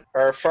want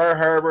are Far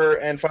Harbor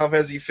and Final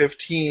Fantasy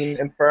 15,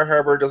 and Far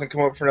Harbor doesn't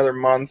come out for another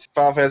month.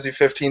 Final Fantasy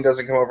 15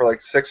 doesn't come out for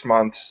like 6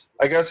 months.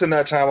 I guess in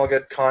that time I'll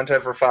get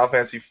content for Final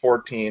Fantasy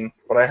 14,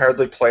 but I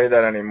hardly play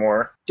that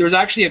anymore. There was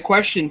actually a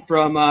question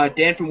from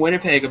Dan from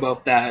Winnipeg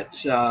about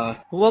that.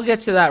 We'll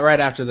get to that right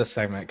after this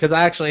segment, because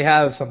I actually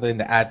have something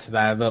to add to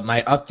that about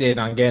my update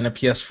on getting a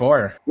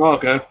PS4. Oh,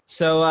 okay.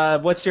 So,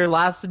 what's your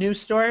last news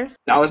story?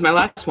 That was my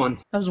last one.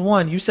 That was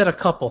one. You said a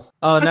couple.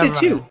 Oh, never mind.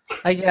 Two.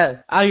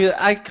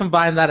 I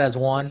combined that as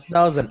one.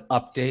 That was an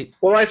update.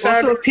 Well, I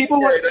found also, if people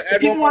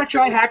want to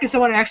try hacking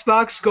someone on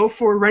Xbox, go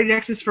for Ready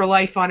Nexus for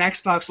Life on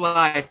Xbox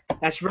Live.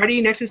 That's Ready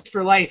Nexus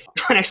for Life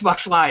on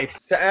Xbox Live.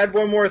 To add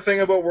one more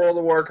thing about World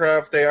of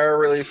Warcraft, they are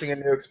releasing a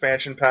new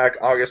expansion pack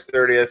August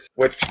 30th,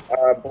 which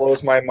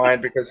blows my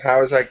mind because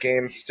how is that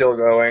game still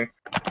going?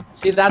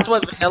 See, that's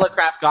what Vanilla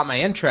Craft got my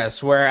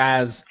interest,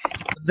 whereas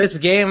this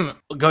game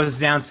goes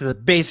down to the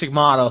basic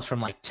models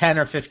from like 10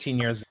 or 15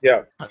 years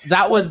ago. Yeah.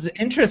 That was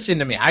interesting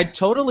to me. I'd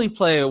totally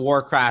play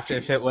Warcraft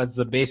if it was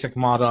the basic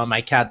model and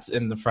my cat's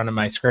in the front of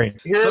my screen.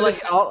 Here are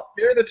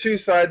the two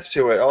sides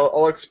to it.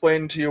 I'll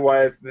explain to you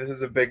why this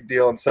is a big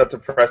deal and sets a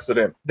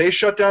precedent. They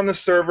shut down the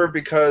server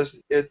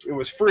because it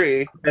was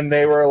free, and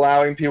they were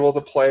allowing people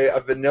to play a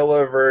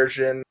vanilla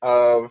version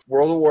of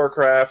World of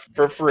Warcraft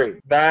for free.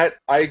 That,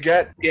 I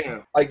get.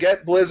 Yeah. I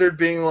get Blizzard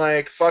being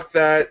like, fuck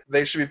that,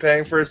 they should be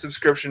paying for a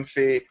subscription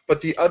fee.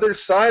 But the other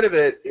side of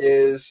it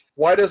is,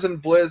 why doesn't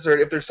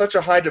Blizzard, if there's such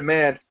a high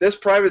demand, this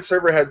private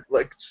server had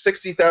like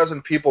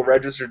 60,000 people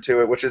registered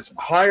to it, which is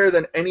higher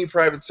than any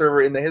private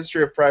server in the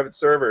history of private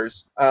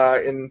servers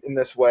in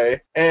this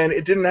way. And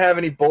it didn't have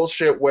any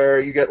bullshit where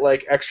you get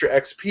like extra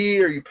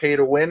XP or you pay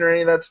to win or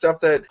any of that stuff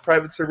that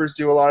private servers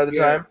do a lot of the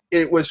time.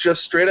 It was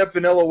just straight up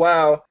vanilla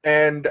WoW,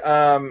 and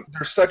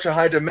there's such a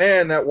high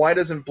demand that why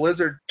doesn't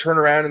Blizzard turn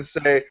around and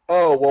say,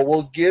 oh, well,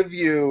 we'll give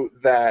you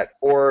that,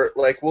 or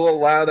like we'll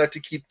allow that to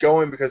keep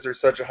going because there's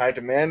such a high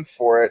demand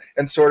for it,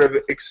 and sort of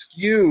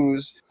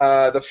excuse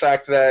the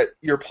fact that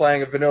you're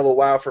playing a vanilla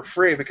WoW for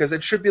free, because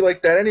it should be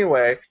like that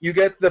anyway. You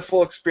get the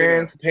full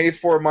experience, pay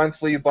for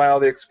monthly, you buy all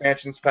the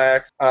expansions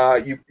packs,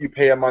 you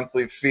pay a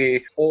monthly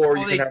fee, or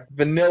you can have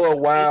vanilla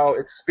WoW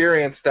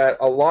experience that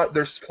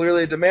there's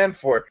clearly a demand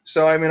for.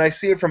 So, I mean, I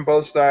see it from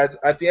both sides.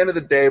 At the end of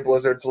the day,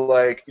 Blizzard's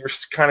like, you're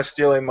kind of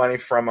stealing money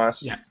from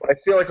us. Yeah. But I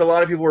feel like a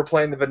lot of people were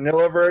playing the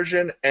vanilla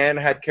version and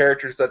had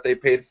characters that they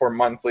paid for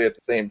monthly at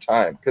the same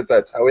time, because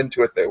that's how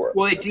into it they were.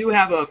 Well, they do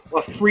have a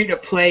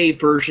free-to-play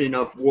version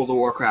of World of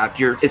Warcraft.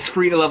 It's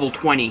free to level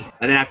 20,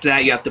 and then after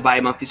that you have to buy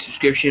a monthly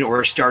subscription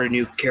or start a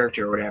new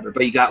character or whatever.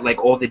 But you got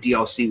like all the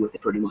DLC with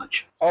it pretty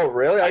much. Oh,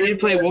 really? I did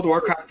play World of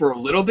Warcraft for a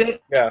little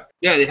bit. Yeah.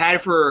 Yeah, they've had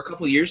it for a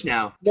couple of years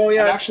now. No,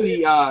 yeah.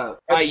 Actually, I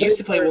used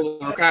to play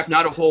World of Warcraft,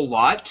 not a whole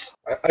lot.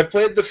 I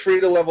played the free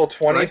to level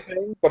 20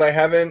 thing, but I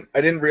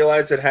didn't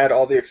realize it had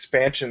all the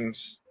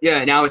expansions.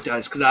 Yeah, now it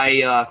does, because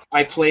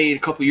I played a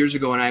couple years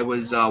ago and I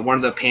was one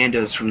of the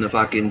pandas from the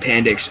fucking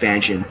Panda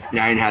expansion, and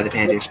I didn't have the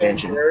Panda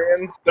expansion.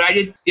 But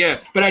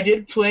I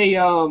did play,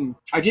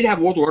 I did have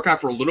World of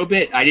Warcraft for a little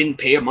bit. I didn't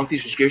pay a monthly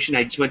subscription.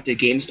 I just went to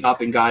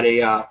GameStop and got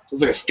it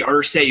was like a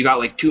starter set. You got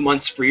like 2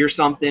 months free or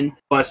something,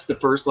 plus the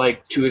first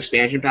like 2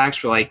 expansion packs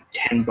for like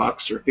 $10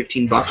 or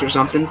 $15 or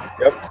something.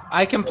 Yep.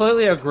 I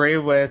completely agree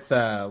with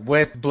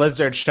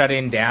Blizzard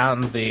shutting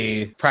down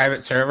the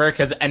private server,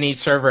 because any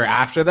server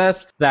after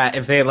this, that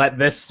if they let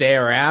this stay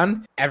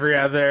around, every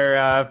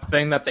other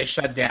thing that they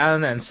shut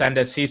down and send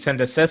a cease and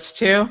desist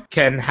to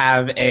can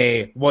have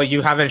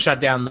you haven't shut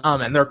down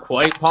them, and they're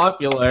quite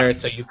popular,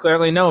 so you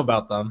clearly know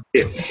about them.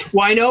 Yeah.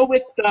 Well, I know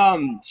with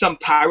some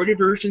pirated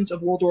versions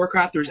of World of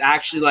Warcraft, there's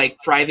actually like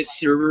private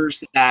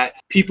servers that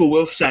people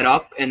will set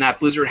up and that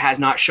Blizzard has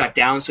not shut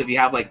down, so if you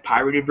have like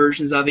pirated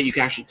versions of it, you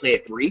can actually play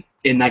it free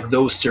in like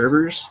those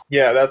servers.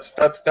 Yeah, that's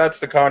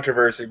the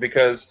controversy,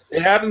 because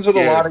it happens with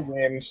a lot of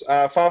games.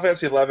 Final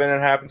Fantasy XI,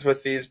 it happens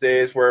with these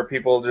days, where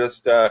people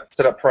just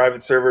set up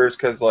private servers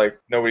because like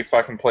nobody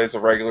fucking plays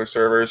the regular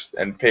servers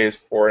and pays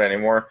for it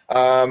anymore.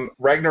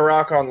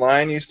 Ragnarok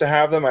Online used to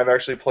have them. I've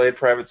actually played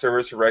private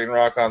servers for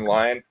Ragnarok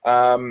Online.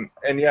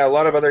 And yeah, a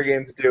lot of other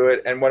games do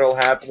it. And what'll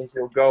happen is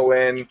you'll go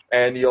in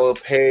and you'll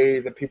pay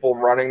the people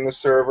running the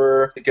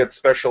server to get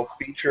special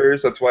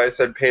features. That's why I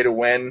said pay to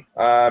win.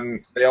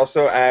 They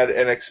also add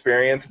an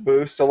experience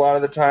boost a lot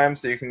of the time,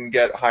 so you can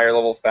get higher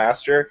level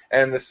faster.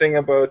 And the thing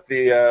about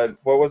the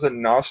what was it,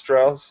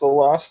 Nostralis?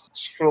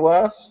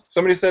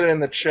 Somebody said it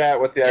in the chat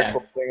what the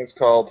actual thing is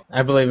called.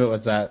 I believe it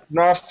was that.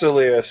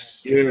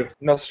 Nostralius. Yeah.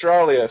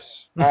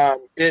 Nostralis.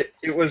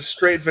 It was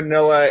straight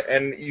vanilla,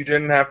 and you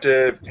didn't have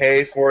to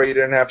pay for it. You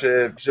didn't have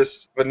to,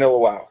 just vanilla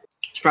WoW.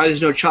 It's probably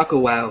there's no Choco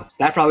Wow.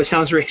 That probably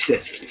sounds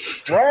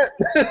racist. What?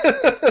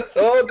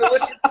 Oh,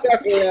 delicious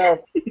Choco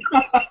WoW.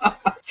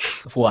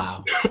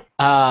 Wow.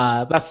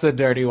 That's the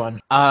dirty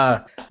one.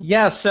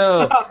 Yeah,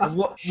 so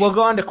we'll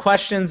go on to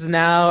questions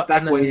now,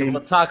 and then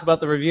we'll talk about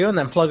the review and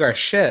then plug our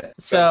shit.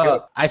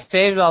 So I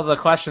saved all the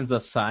questions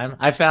this time.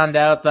 I found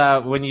out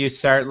that when you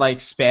start like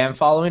spam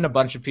following a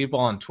bunch of people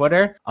on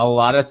Twitter, a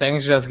lot of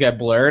things just get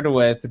blurred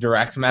with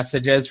direct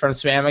messages from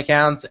spam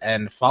accounts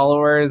and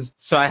followers.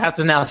 So I have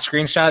to now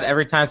screenshot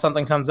every time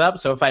something comes up.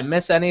 So if I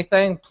miss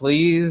anything,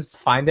 please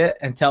find it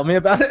and tell me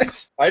about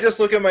it. I just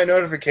look at my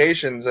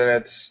notifications and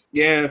it's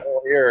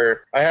all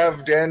here. I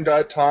have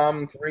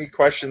Dan.Tom 3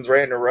 questions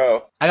right in a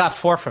row. I got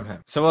 4 from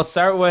him. So we'll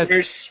start with...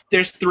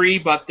 There's 3,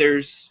 but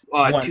there's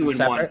 2 and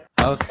separate?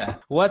 1. Okay.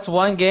 What's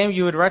one game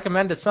you would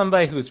recommend to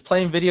somebody who's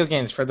playing video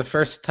games for the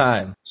first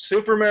time?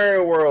 Super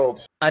Mario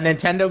World. A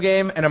Nintendo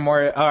game and a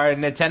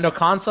Nintendo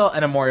console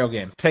and a Mario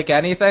game. Pick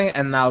anything,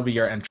 and that'll be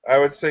your entry. I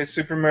would say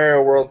Super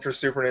Mario World for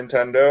Super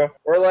Nintendo,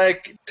 or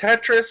like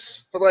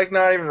Tetris, but like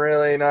not even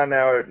really, not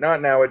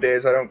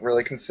nowadays. I don't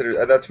really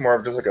consider that's more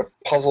of just like a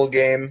puzzle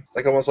game,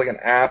 like almost like an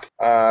app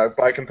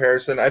by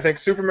comparison. I think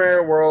Super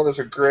Mario World is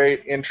a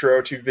great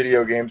intro to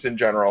video games in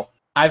general.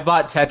 I've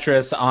bought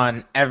Tetris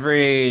on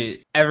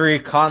every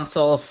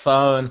console,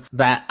 phone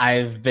that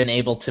I've been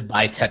able to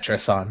buy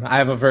Tetris on. I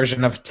have a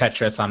version of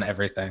Tetris on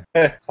everything.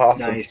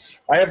 Awesome. Nice.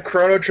 I have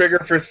Chrono Trigger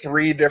for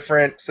 3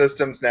 different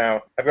systems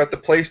now. I've got the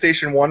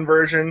PlayStation 1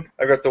 version,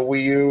 I've got the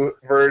Wii U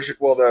version,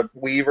 well, the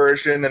Wii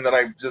version, and then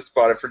I just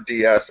bought it for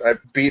DS.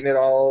 I've beaten it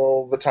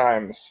all the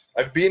times.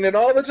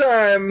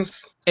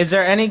 Is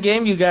there any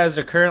game you guys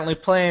are currently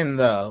playing,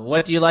 though?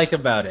 What do you like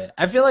about it?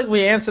 I feel like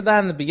we answered that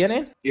in the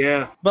beginning.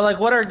 Yeah. But, like,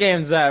 what are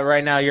games that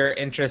right now you're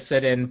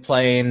interested in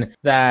playing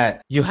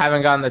that you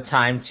haven't gotten the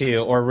time to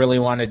or really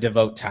want to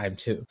devote time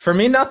to? For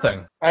me,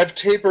 nothing. I've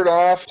tapered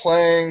off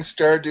playing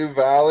Stardew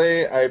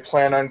Valley. I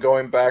plan on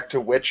going back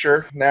to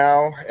Witcher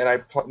now,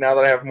 and now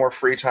that I have more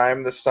free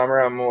time this summer,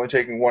 I'm only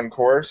taking 1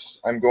 course.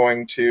 I'm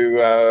going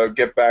to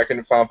get back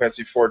into Final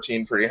Fantasy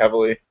XIV pretty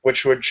heavily,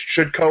 which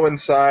should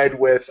coincide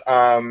with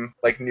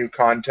like new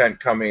content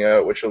coming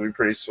out, which will be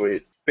pretty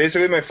sweet.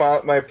 Basically, my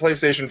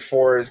PlayStation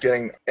 4 is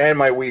getting, and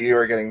my Wii U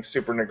are getting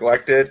super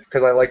neglected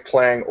because I like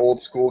playing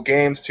old school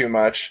games too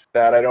much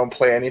that I don't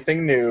play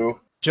anything new.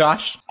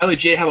 Josh? I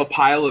legit have a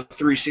pile of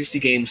 360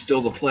 games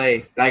still to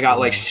play that I got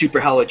like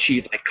super hella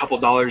cheap, like a couple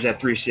dollars at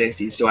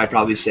 360, so I'd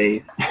probably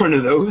say one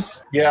of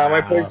those. Yeah,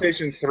 my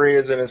PlayStation 3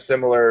 is in a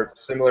similar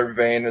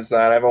vein as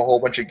that. I have a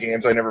whole bunch of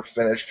games I never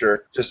finished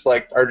or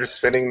are just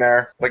sitting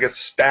there, like a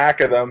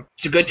stack of them.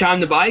 It's a good time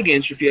to buy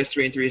games for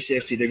PS3 and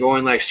 360. They're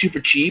going like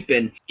super cheap,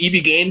 and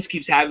EB Games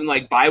keeps having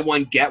like buy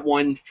one get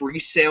one free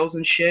sales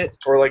and shit.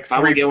 Or like buy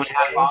one get one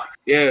half off.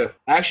 Yeah,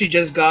 I actually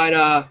just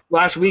got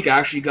last week. I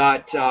actually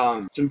got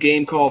some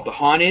game called The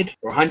Haunted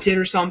or Hunted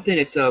or something.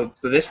 It's a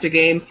Bethesda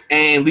game,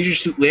 and Leisure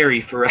Suit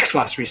Larry for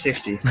Xbox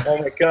 360. Oh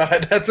my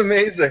god, that's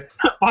amazing.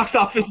 Box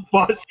office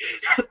buzz.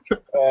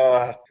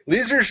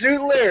 Leisure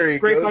Suit Larry.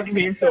 Great fucking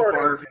game so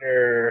far.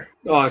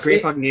 Oh,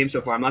 great fucking game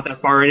so far. I'm not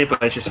that far in it,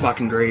 but it's just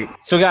fucking great.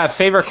 So we got a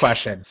favorite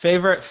question.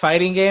 Favorite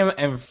fighting game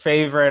and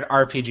favorite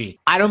RPG.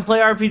 I don't play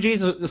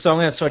RPGs, so I'm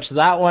going to switch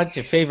that one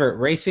to favorite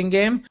racing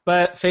game.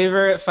 But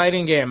favorite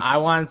fighting game, I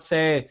want to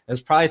say,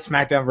 is probably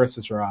SmackDown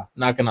vs. Raw.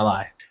 Not going to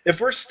lie. If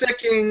we're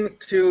sticking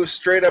to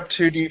straight up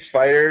 2D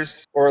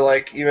fighters, or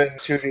like even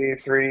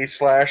 2D,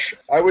 3D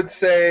 / I would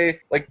say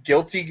like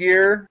Guilty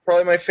Gear,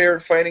 probably my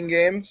favorite fighting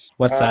games.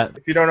 What's that?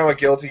 If you don't know what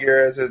Guilty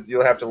Gear is,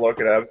 you'll have to look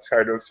it up. It's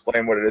hard to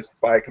explain what it is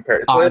by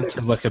comparison. On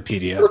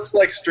Wikipedia. It looks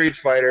like Street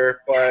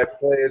Fighter, but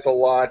plays a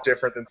lot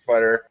different than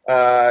Fighter.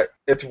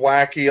 It's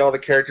wacky, all the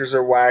characters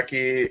are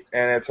wacky,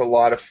 and it's a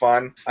lot of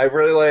fun. I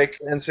really like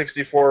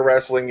N64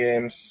 wrestling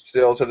games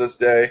still to this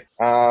day.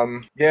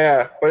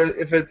 Yeah, but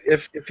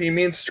if he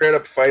means straight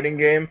up fighting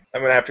game,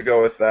 I'm gonna have to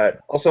go with that.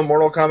 Also,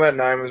 Mortal Kombat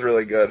 9 was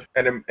really good,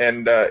 and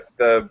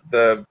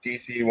the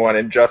DC one,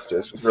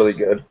 Injustice, was really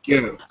good.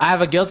 Yeah. I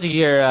have a Guilty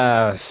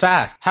Gear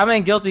fact. How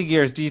many Guilty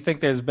Gears do you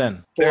think there's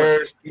been?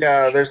 There's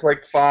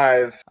like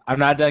 5. I'm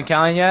not done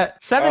counting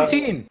yet.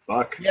 17.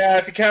 Fuck. Yeah,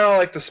 if you count all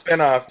like the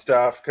spin-off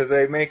stuff, because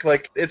they make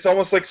it's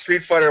almost like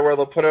Street Fighter where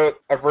they'll put out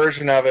a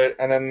version of it,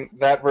 and then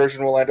that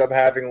version will end up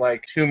having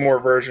like 2 more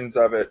versions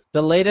of it.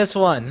 The latest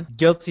one,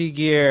 Guilty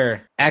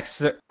Gear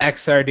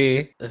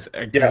XRD.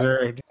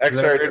 XRD.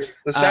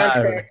 The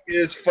soundtrack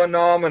is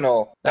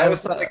phenomenal. That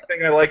was the big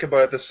thing I like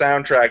about it, the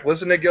soundtrack.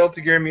 Listen to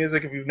Guilty Gear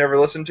music if you've never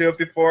listened to it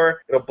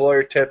before. It'll blow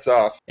your tits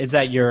off. Is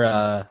that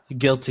your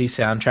guilty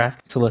soundtrack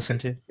to listen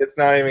to? It's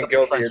not even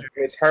guilty.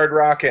 It's hard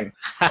rocking.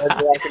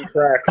 Hard rocking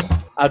tracks.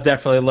 I'll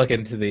definitely look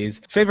into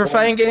these. Favorite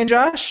fighting game,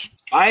 Josh?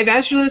 I've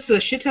answered this a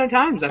shit ton of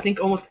times. I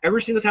think almost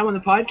every single time on the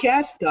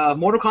podcast.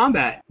 Mortal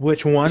Kombat.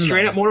 Which one?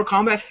 Straight up Mortal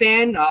Kombat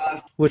fan.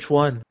 Which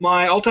one?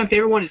 My all-time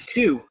favorite one is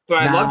 2.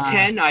 But I love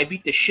 10. I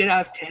beat the shit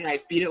out of 10. I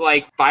beat it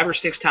like 5 or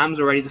 6 times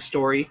already, the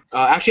story.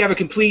 Actually, I have a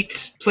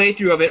complete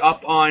playthrough of it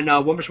up on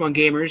 1v1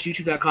 Gamers,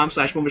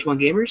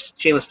 youtube.com/1v1gamers.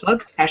 Shameless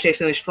plug.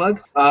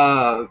 #/plug.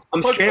 I'm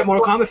a straight up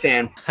Mortal Kombat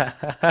fan.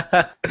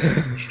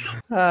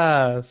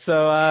 Yeah.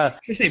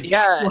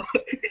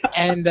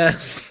 And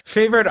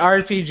favorite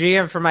RPG,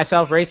 and for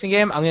myself, racing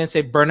game, I'm going to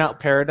say Burnout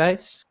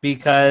Paradise,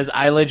 because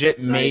I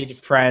legit made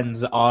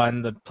friends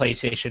on the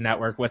PlayStation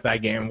Network with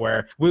that game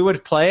where we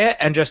would play it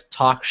and just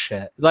talk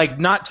shit. Like,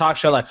 not talk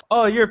shit like,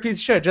 oh, you're a piece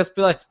of shit. Just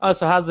be like, oh,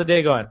 so how's the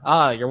day going?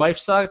 Your wife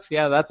sucks?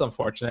 Yeah, that's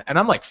unfortunate. And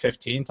I'm like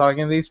 15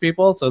 talking to these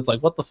people, so it's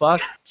like, what the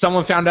fuck?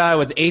 Someone found out I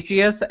was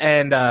atheist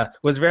and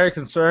was very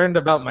concerned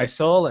about my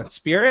soul and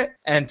spirit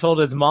and told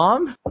his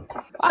mom,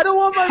 I don't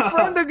want my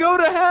friend to go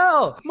to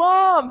hell.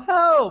 Mom,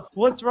 help.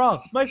 What's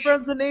wrong? My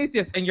friend's an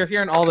atheist. And you're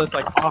hearing all this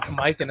like off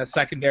mic in a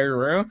secondary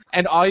room,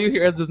 and all you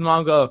hear is his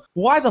mom go,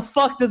 why the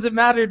fuck does it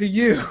matter to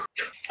you?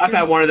 I've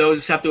had one of those,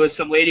 except there was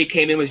some lady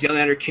came in, was yelling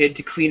at her kid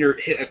to clean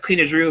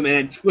his room,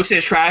 and looks at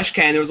his trash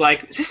can and was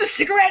like, is this a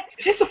cigarette?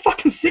 Is this a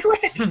fucking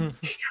cigarette?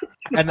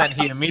 And then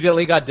he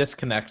immediately got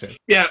disconnected.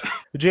 Yeah.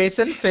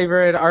 Jason,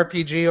 favorite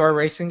RPG or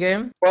racing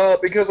game? Well,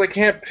 because I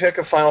can't pick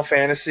a Final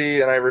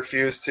Fantasy, and I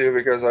refuse to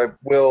because I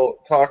will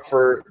talk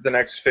for the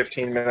next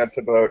 15 minutes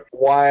about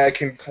why I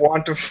can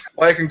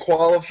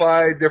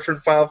qualify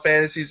different Final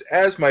Fantasies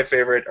as my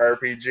favorite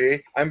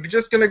RPG. I'm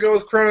just going to go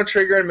with Chrono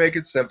Trigger and make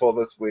it simple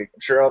this week.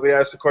 I'm sure I'll be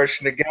asked the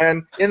question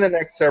again in the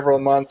next several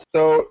months.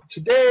 So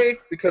today,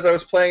 because I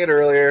was playing it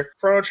earlier,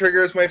 Chrono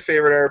Trigger is my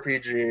favorite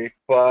RPG.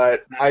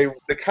 But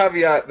the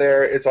caveat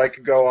there is I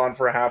could go on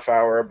for a half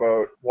hour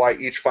about why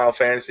each Final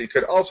Fantasy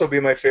could also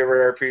be my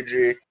favorite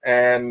RPG,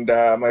 and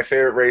my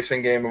favorite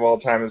racing game of all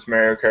time is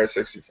Mario Kart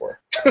 64.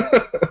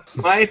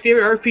 My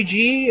favorite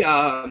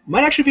RPG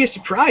might actually be a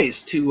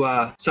surprise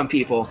to some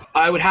people.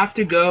 I would have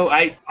to go.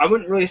 I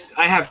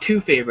have two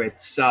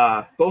favorites,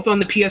 both on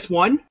the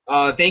PS1.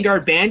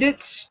 Vanguard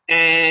Bandits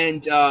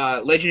and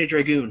Legend of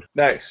Dragoon.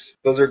 Nice.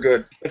 Those are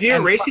good. If you're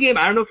a racing game,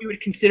 I don't know if you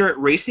would consider it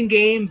racing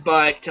game,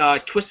 but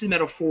Twisted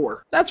Metal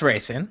 4. That's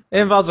racing. It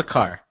involves a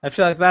car. I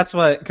feel like that's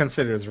what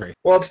considers racing.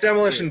 Well, it's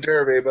Demolition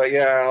Derby, but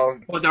yeah.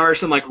 Well, there are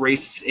some like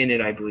race in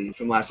it, I believe,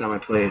 from last time I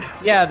played.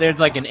 Yeah, there's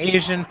like an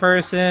Asian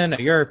person,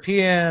 a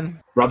European.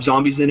 Rob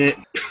Zombie's in it.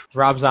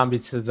 Rob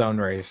Zombie's his own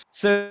race.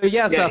 So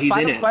Yeah,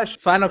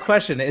 final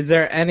question. Is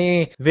there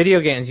any video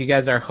games you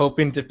guys are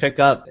hoping to pick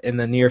up in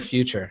the near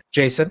future?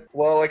 Jason?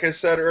 Well, like I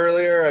said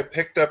earlier, I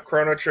picked up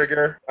Chrono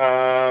Trigger,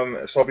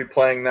 so I'll be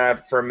playing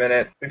that for a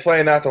minute. I've been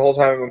playing that the whole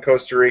time I'm in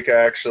Costa Rica,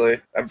 actually.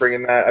 I'm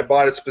bringing that. I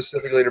bought it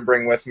specifically to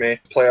bring with me,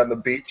 play on the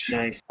beach.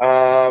 Nice.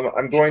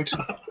 I'm going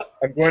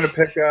to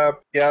pick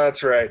up. Yeah,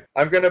 that's right.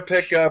 I'm going to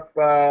pick up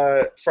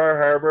Far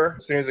Harbor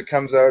as soon as it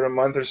comes out in a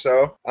month or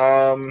so.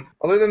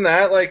 Other than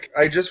that,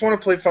 I just want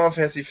to play Final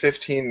Fantasy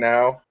 15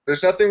 now.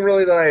 There's nothing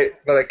really that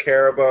I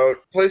care about.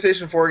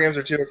 PlayStation 4 games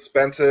are too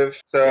expensive,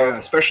 so yeah,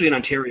 especially in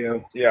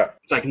Ontario. Yeah.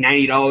 It's like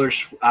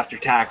 $90 after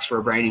tax for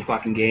a brand new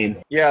fucking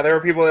game. Yeah, there are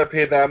people that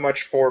paid that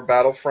much for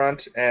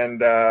Battlefront, and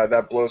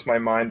that blows my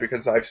mind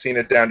because I've seen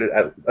it down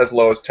to as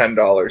low as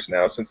 $10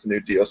 now since the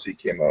new DLC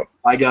came out.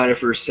 I got it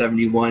for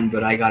 $71,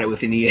 but I got it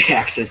with an EA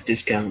Access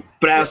discount.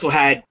 But I also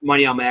had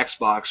money on my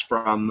Xbox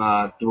from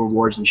the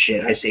rewards and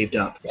shit I saved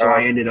up. So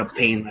I ended up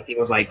paying, I think it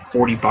was like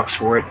 $40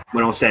 for it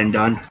when all said and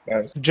done.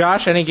 Nice.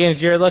 Josh, any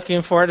games you're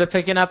looking forward to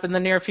picking up in the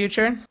near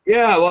future?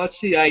 Yeah, well, let's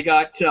see. I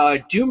got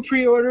Doom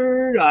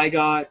pre-ordered. I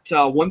got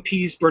One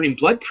Piece Burning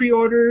Blood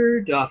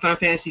pre-ordered. Final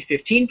Fantasy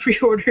 15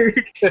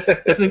 pre-ordered.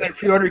 Definitely going to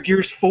pre-order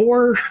Gears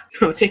 4.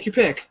 Take your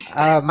pick.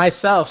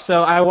 Myself.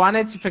 So I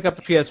wanted to pick up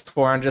a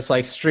PS4 and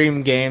just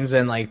stream games,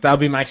 and that'll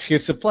be my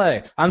excuse to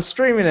play. I'm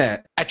streaming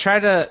it. I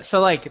tried to.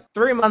 So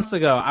 3 months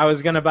ago, I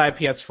was going to buy a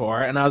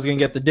PS4 and I was going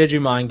to get the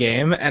Digimon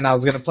game and I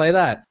was going to play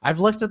that. I've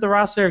looked at the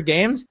roster of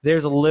games.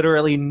 There's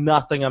literally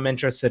nothing I'm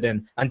interested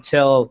in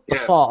until the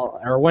fall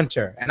or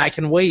winter, and I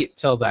can wait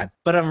till then.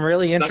 But I'm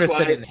really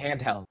interested in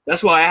handheld.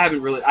 That's why I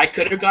haven't really. I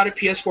could have got a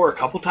PS4 a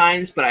couple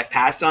times, but I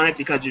passed on it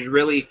because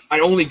I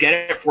only get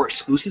it for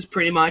exclusives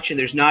pretty much, and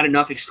there's not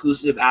enough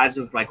exclusive as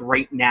of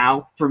right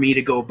now for me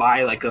to go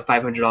buy a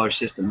 $500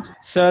 system.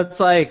 So it's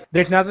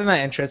there's nothing that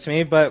interests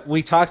me. But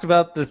we talked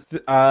about the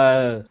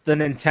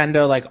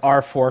Nintendo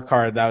R4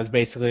 card that was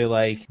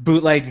basically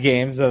bootlegged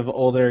games of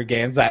older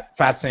games that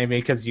fascinated me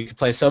because you could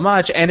play so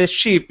much, and it's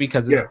cheap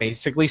because it's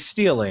basically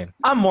stealing.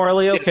 I'm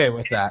morally okay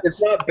with that.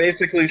 It's not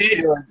basically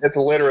stealing, it's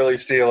literally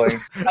stealing.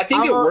 I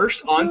think it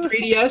works on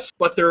 3DS,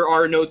 but there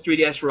are no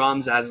 3DS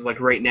ROMs as of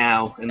right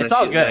now. It's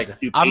all good.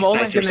 I'm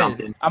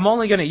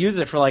only gonna use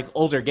it for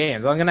older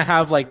games. I'm gonna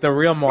have the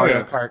real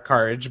Mario Kart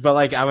cartridge, but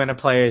I'm gonna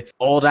play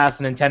old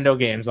ass Nintendo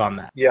games on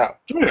that. Yeah.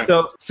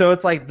 So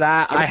it's like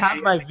that. I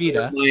have my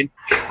Vita.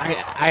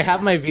 I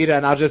have my Vita,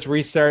 and I'll just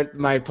restart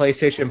my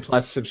PlayStation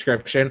Plus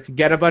subscription,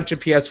 get a bunch of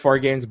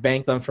PS4 games,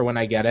 bank them for when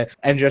I get it,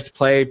 and just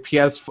play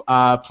PS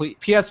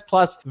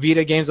Plus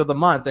Vita games of the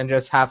month and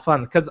just have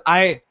fun. Because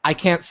I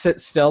can't sit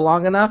still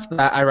long enough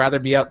that I'd rather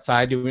be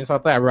outside doing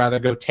something. I'd rather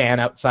go tan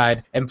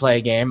outside and play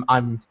a game.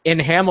 I'm in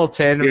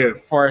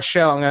Hamilton for a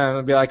show. I'm going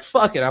to be like,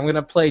 fuck it, I'm going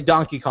to play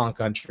Donkey Kong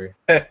Country.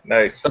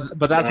 Nice.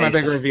 But that's my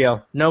big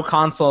reveal. No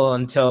console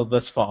until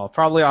this fall,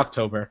 probably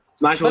October.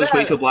 Might as well just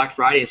wait till Black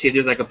Friday and see if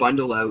there's a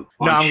bundle out.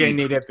 No, I'm gonna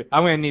need it.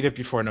 I'm gonna need it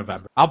before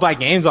November. I'll buy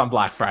games on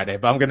Black Friday,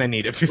 but I'm gonna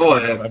need it before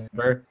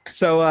November.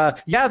 So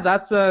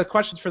that's the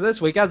questions for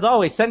this week. As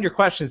always, send your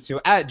questions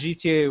to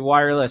 @GTA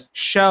Wireless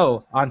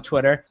Show on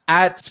Twitter,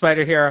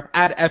 @SpiderHero,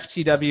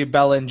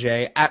 @FTW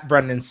J,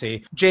 @Brendan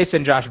C,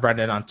 Jason Josh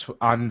Brendan on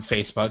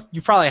Facebook.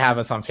 You probably have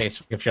us on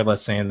Facebook if you're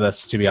listening to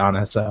this, to be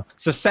honest.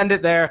 So send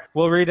it there.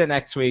 We'll read it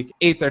next week,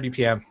 8:30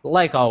 p.m.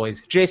 Like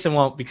always, Jason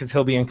won't because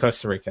he'll be in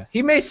Costa Rica.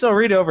 He may still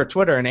read it over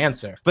Twitter and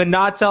answer, but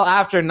not till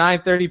after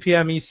 9:30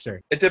 p.m.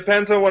 Eastern. It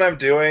depends on what I'm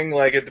doing.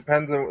 Like, it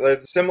depends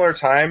on similar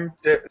time,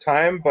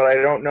 but I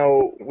don't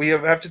know. We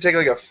have to take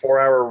like a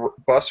 4-hour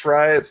bus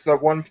ride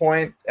at one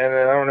point, and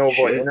I don't know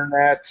about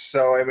internet.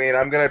 So I mean,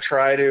 I'm gonna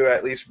try to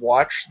at least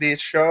watch the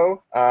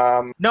show.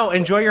 No,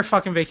 enjoy your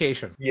fucking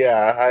vacation.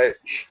 Yeah,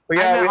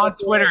 I'm on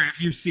Twitter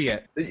if you see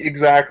it.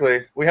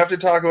 Exactly. We have to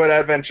talk about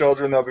Advent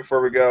Children though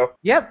before we go.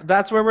 Yep,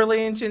 that's where we're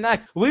leading to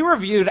next. We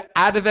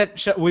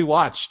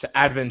watched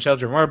Advent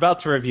Children. We're about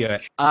to review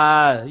it.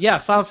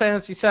 Final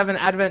Fantasy VII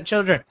Advent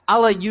Children.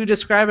 I'll let you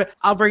describe it.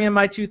 I'll bring in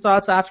my 2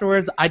 thoughts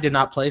afterwards. I did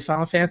not play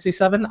Final Fantasy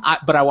VII,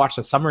 but I watched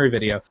a summary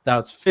video that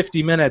was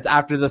 50 minutes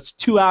after this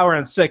 2-hour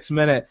and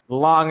 6-minute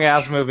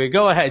long-ass movie.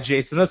 Go ahead,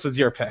 Jason. This was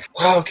your pick.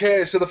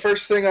 Okay, so the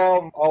first thing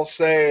I'll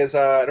say is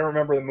I don't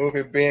remember the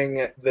movie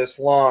being this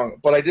long,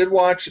 but I did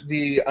watch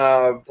the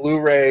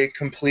Blu-ray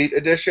Complete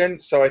Edition,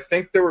 so I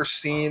think there were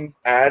scenes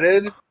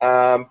added.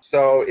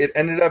 So it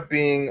ended up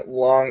being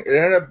long. It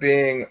ended up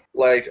being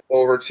like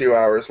over 2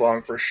 hours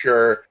long for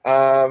sure.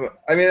 I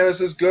mean, it was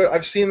just good.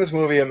 I've seen this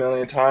movie a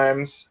million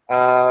times.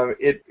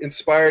 It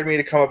inspired me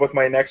to come up with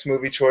my next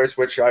movie choice,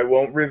 which I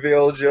won't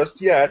reveal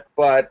just yet.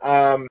 But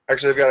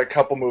actually, I've got a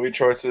couple movie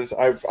choices.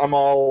 I'm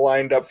all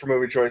lined up for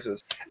movie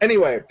choices.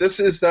 Anyway, this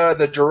is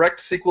the direct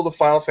sequel to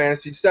Final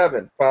Fantasy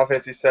VII. Final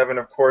Fantasy VII,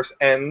 of course,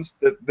 ends.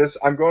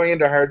 I'm going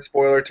into hard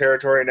spoiler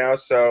territory now,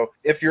 so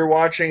if you're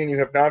watching and you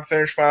have not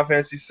finished Final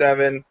Fantasy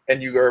VII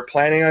and you are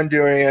planning on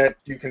doing it,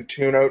 you can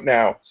tune out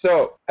now.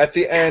 So, at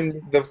the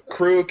end, the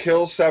crew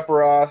kills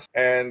Sephiroth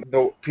and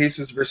the piece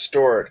is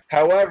restored.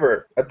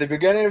 However, at the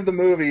beginning of the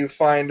movie, you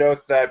find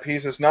out that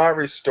piece is not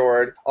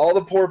restored. All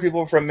the poor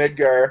people from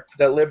Midgar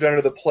that lived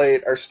under the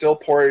plate are still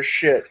poor as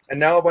shit. And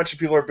now a bunch of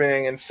people are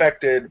being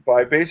infected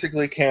by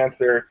basically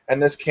cancer,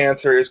 and this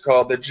cancer is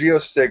called the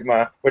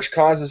Geostigma, which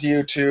causes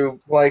you to,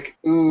 like,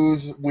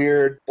 ooze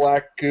weird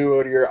black goo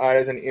out of your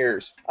eyes and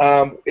ears.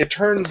 It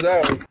turns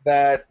out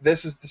that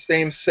this is the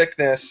same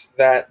sickness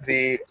that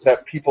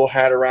people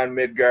had around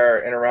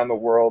Midgar and around the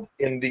world.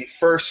 In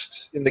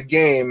the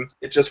game,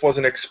 it just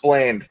wasn't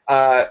explained.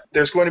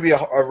 There's going to be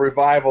a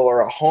revival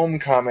or a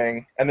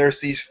homecoming, and there's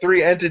these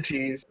 3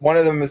 entities. One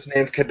of them is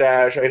named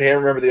Kadash. I can't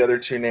remember the other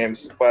 2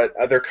 names, but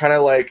they're kind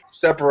of like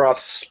Sephiroth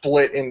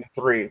split in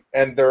 3,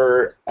 and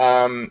they're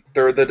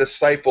the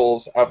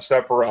disciples of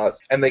Sephiroth,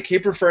 and they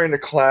keep referring to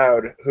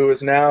Cloud, who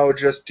is now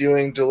just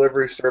doing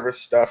delivery service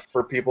stuff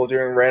for people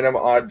doing random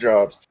odd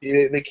jobs.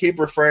 They keep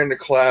referring to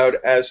Cloud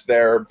as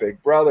their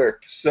big brother.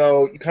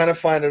 So you kind of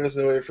find out as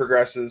the movie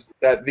progresses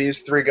that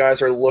these 3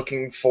 guys are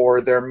looking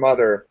for their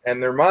mother,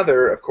 and their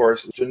mother, of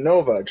course, is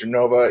Jenova.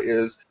 Jenova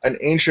is an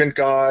ancient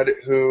god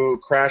who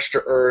crashed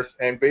to Earth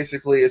and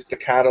basically is the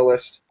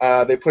catalyst.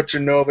 They put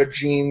Jenova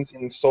genes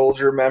in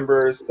soldier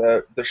members,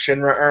 the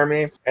Shinra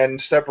army, and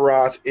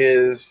Sephiroth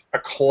is a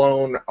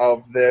clone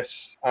of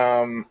this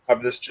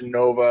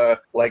Jenova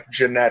like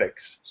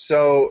genetics.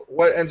 So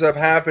what ends up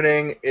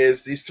happening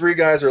is these 3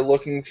 guys are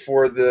looking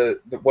for the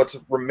what's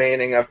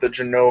remaining of the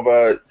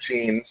Jenova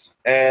genes,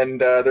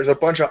 and there's a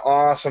bunch of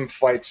awesome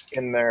fights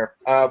in there.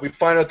 We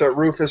find out that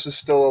Rufus is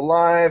still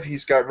alive.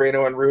 He's got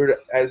Reno and Rude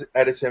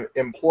at his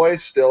employ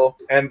still,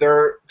 and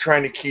they're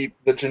trying to keep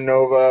the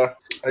Jenova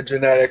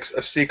genetics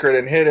a secret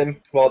and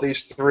hidden, while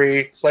these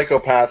 3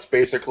 psychopaths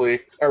basically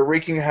are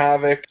wreaking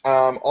havoc.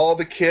 All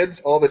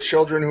the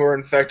children who are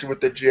infected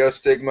with the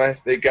Geostigma,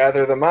 they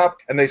gather them up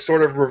and they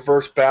sort of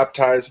reverse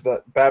baptize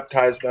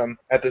them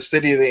at the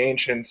City of the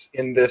Ancients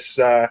in this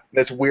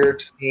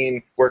weird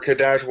scene where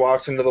Kadash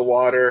walks into the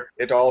water.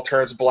 It all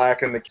turns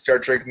black and they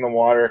start drinking the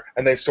water,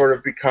 and they sort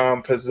of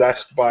become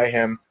possessed by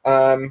him.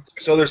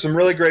 So there's some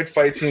really great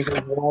fight scenes.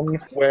 There's one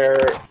where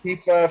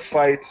Tifa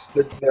fights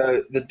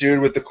the dude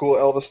with the cool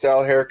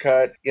Elvis-style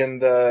haircut in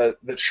the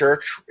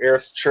church,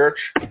 Aerith's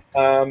church.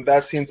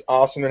 That scene's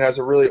awesome. It has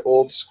a really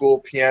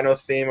old-school piano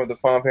theme of the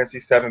Final Fantasy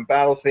VII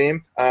battle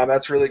theme.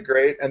 That's really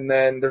great. And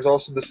then there's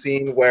also the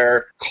scene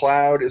where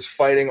Cloud is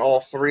fighting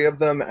all 3 of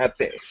them at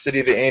the City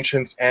of the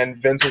Ancients, and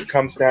Vincent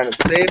comes down and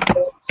saves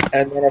them.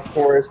 And then, of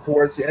course,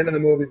 towards the end of the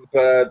movie,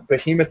 the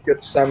Behemoth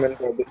gets summoned,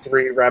 or the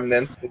 3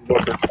 remnants is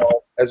what they're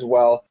called as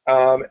well.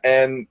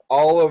 And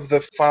all of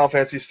the Final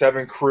Fantasy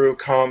VII crew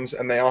comes,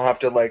 and they all have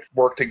to like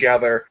work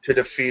together to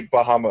defeat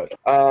Bahamut.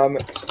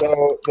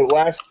 So the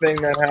last thing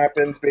that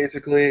happens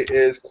basically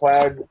is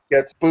Cloud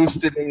gets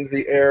boosted into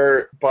the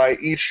air by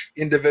each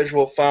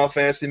individual Final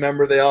Fantasy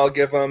member. They all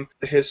give him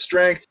his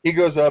strength. He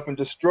goes up and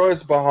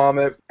destroys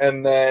Bahamut,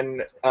 and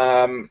then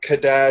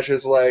Kadash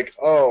is like,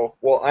 oh,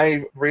 well,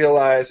 I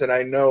realize and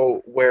I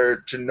know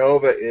where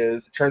Jenova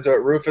is. Turns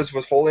out Rufus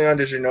was holding on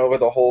to Jenova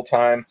the whole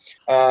time.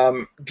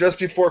 Just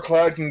before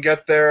Cloud can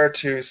get there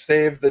to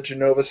save the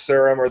Jenova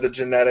serum or the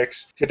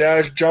genetics,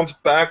 Kadash jumps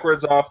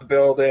backwards off the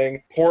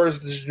building, pours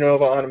the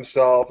Jenova on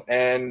himself,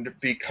 and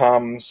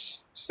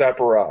becomes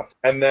Sephiroth.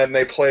 And then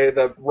they play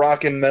the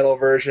rock and metal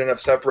version of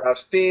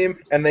Sephiroth's theme,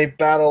 and they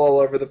battle all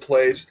over the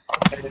place.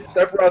 And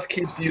Sephiroth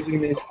keeps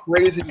using these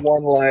crazy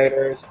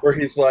one-liners where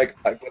he's like,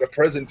 I've got a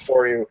present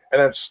for you,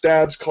 and then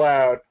stabs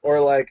Cloud. Or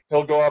like,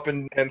 he'll go up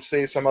and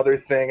say some other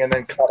thing and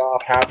then cut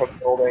off half a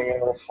building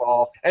and it'll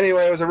fall.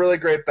 Anyway, it was a really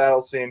great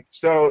battle scene.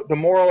 So the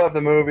moral of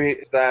the movie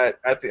is that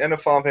at the end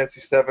of Final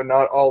Fantasy VII,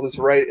 not all is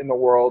right in the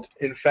world.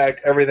 In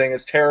fact, everything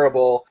is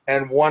terrible.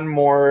 And one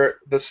more,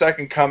 the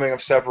second coming of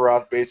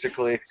Sephiroth,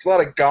 basically. There's a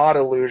lot of God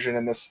illusion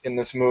in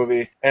this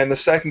movie. And the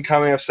second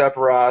coming of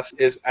Sephiroth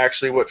is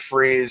actually what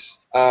frees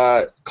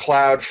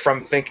Cloud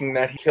from thinking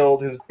that he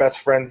killed his best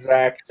friend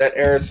Zack, that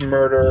Aerith's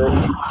murder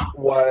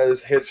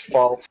was his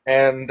fault.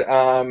 And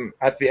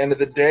at the end of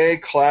the day,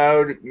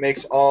 Cloud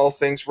makes all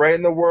things right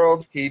in the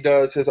world. He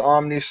does his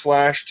Omni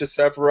Slash to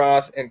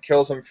Sephiroth and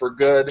kills him for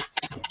good.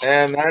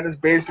 And that is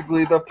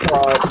basically the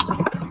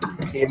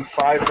plot in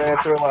 5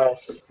 minutes or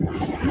less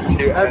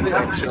to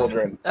Advent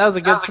Children. That was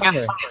a good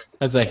summary.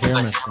 As I hear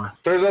myself.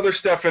 There's other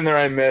stuff in there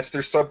I missed.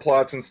 There's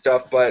subplots and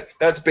stuff, but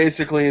that's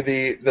basically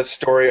the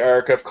story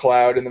arc of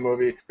Cloud in the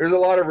movie. There's a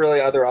lot of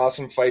really other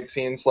awesome fight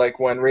scenes, like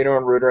when Reno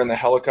and Rude are in the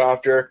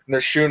helicopter, and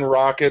they're shooting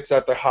rockets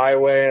at the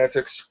highway, and it's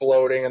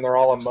exploding, and they're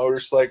all on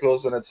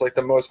motorcycles, and it's like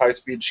the most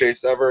high-speed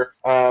chase ever.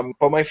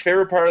 But my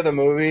favorite part of the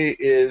movie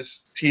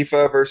is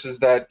Tifa versus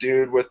that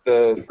dude with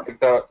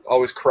that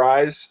always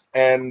cries.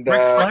 And Ric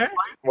Flair?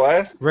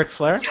 What? Ric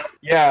Flair?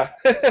 Yeah.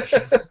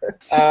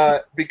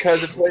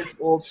 Because it plays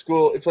old school.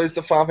 It plays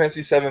the Final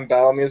Fantasy VII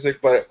battle music,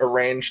 but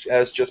arranged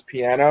as just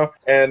piano.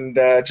 And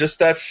just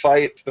that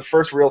fight, the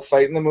first real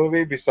fight in the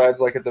movie, besides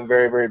like at the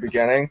very, very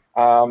beginning.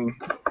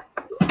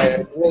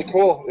 And it's really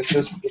cool. It's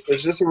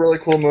just a really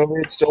cool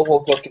movie. It still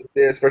holds up to this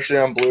day, especially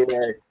on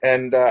Blu-ray.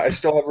 And I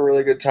still have a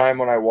really good time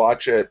when I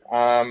watch it.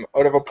 Out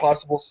of a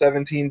possible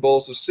 17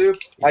 bowls of soup,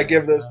 I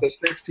give this the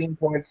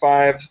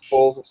 16.5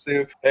 bowls of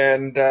soup.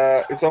 And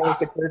it's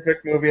almost a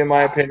perfect movie in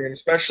my opinion,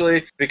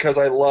 especially because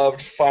I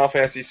loved Final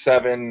Fantasy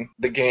VII,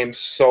 the game,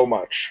 so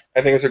much.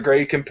 I think it's a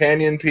great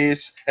companion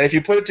piece. And if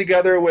you put it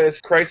together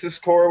with Crisis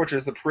Core, which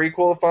is the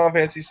prequel of Final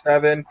Fantasy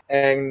VII,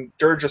 and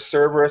Dirge of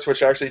Cerberus,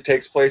 which actually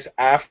takes place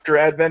after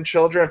Advent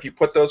Children, if you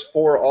put those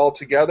four all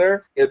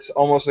together, it's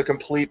almost a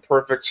complete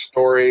perfect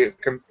story,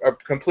 a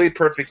complete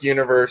perfect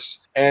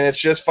universe. And it's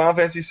just, Final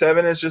Fantasy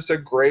VII is just a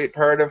great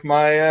part of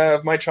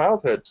my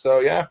childhood. So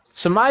yeah.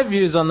 So my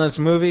views on this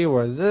movie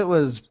was it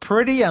was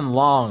pretty and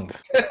long.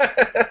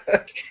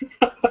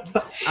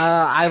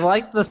 I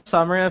like the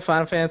summary of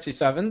Final Fantasy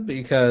VII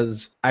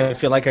because I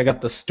feel like I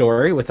got the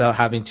story without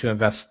having to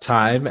invest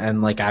time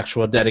and like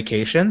actual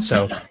dedication.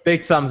 So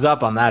big thumbs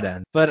up on that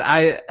end. But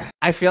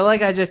I feel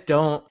like I just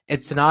don't.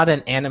 It's not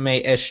an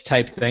anime-ish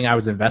type thing I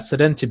was invested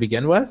in to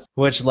begin with,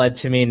 which led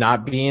to me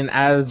not being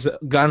as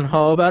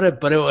gung-ho about it.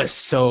 But it was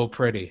so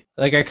pretty.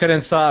 Like I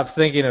couldn't stop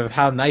thinking of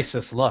how nice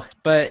this looked.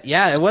 But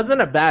yeah, it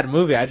wasn't a bad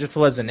movie. I just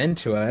wasn't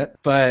into it.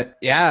 But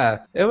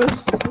yeah, it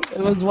was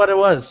what it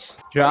was.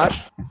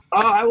 Josh?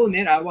 I will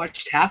admit I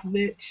watched half of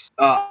it.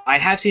 I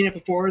have seen it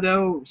before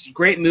though. It's a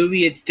great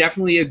movie. It's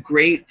definitely a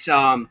great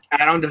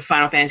add-on to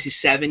Final Fantasy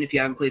VII if you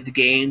haven't played the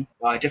game.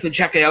 Definitely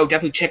check it out.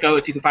 Definitely check out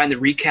if you can find the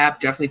recap.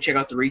 Definitely check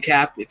out the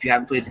recap if you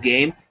haven't played the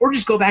game. Or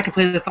just go back and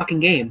play the fucking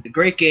game. It's a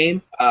great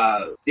game.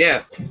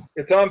 Yeah.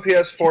 It's on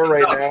PS4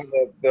 right now.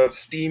 The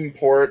Steam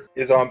port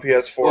is on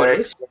PS4.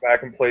 Oh, Go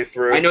back and play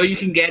through. I know you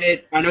can get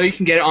it.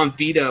 On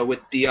Vita with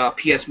the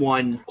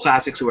PS1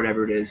 Classics or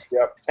whatever it is.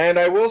 Yep. And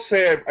I will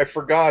say I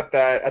forgot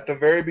that at the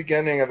very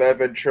beginning of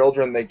Advent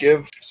Children, they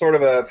give sort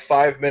of a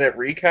 5-minute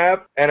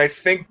recap, and I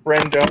think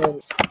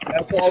Brendon,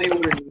 that's all you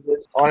would have needed.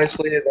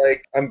 Honestly,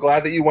 like, I'm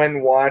glad that you went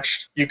and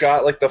watched. You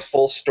got like the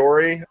full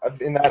story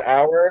in that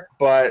hour,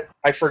 but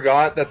I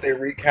forgot that they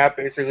recap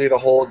basically the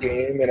whole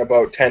game in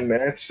about 10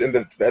 minutes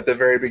at the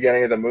very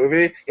beginning of the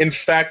movie. In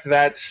fact,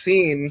 that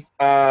scene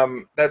at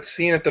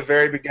the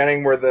very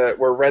beginning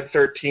where Red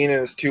 13 and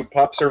his two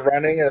pups are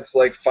running, and it's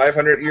like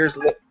 500 years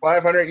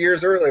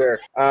earlier.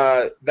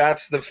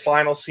 That's the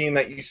final scene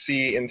that you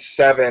see in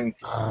 7.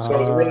 So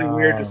it's really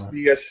weird to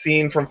see a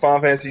scene from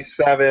Final Fantasy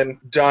VII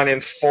done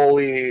in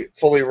fully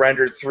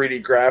rendered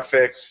 3D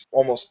graphics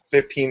almost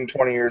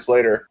 15-20 years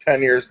later,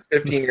 15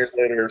 years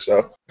later or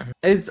so.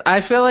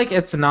 I feel like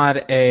it's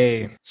not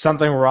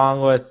something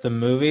wrong with the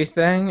movie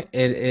thing.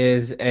 It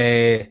is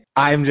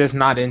I'm just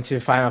not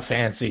into Final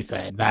Fantasy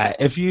thing. That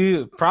if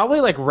you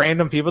probably like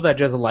random people that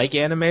just like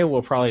anime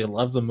will probably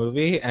love the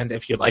movie, and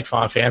if you like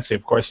Final Fantasy,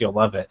 of course you'll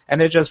love it.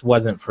 And it just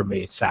wasn't for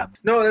me, sadly.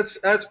 No, that's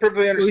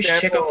perfectly understandable. You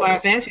should check out Final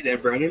Fantasy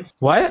then, Brendan.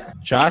 What,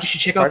 Josh? You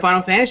should check out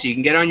Final Fantasy. You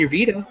can get it on your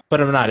Vita.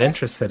 But I'm not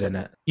interested in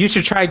it. You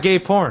should try gay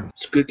porn.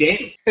 It's a good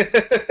game.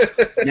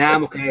 Nah,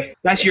 I'm okay.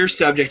 That's your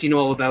subject. You know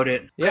all about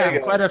it. Yeah,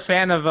 I'm quite a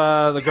fan of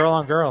the girl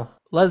on girl.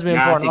 Lesbian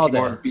Nah, I porn think all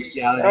more day.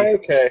 bestiality.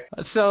 Okay.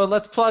 So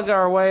let's plug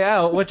our way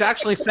out, which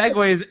actually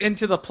segues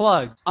into the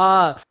plug.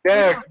 Yeah.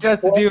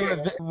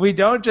 We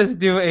don't just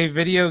do a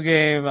video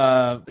game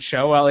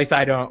show, well, at least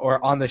I don't,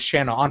 or on this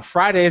channel. On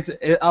Fridays,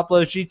 it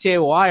uploads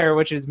GTA Wire,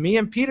 which is me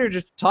and Peter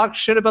just talk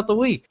shit about the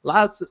week.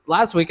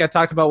 Last week, I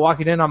talked about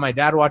walking in on my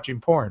dad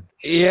watching porn.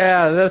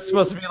 Yeah, that's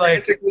supposed to be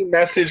like Frantically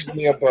messaged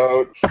me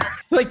about.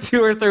 like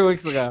 2 or 3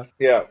 weeks ago.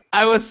 Yeah.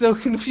 I was so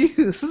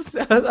confused.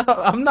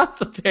 I'm not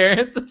the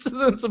parent. This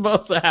isn't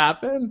supposed to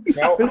happen.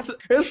 No.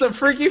 It's a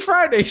Freaky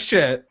Friday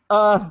shit.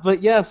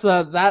 But yes,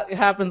 that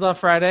happens on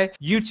Friday.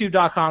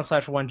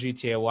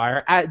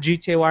 YouTube.com/1GTAWire. At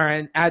GTA Wire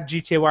and at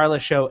GTA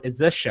Wireless Show is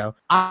this show.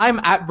 I'm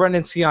at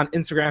Brendan C on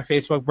Instagram,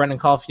 Facebook. Brendan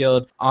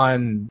Caulfield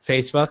on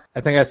Facebook.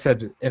 I think I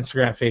said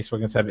Instagram,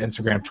 Facebook instead of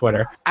Instagram,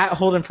 Twitter. At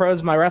Holden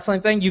Pros, my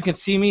wrestling thing. You can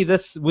see me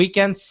this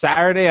weekend,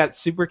 Saturday at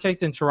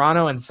Superkicked in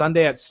Toronto and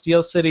Sunday at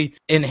Steel City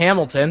in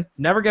Hamilton.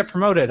 Never get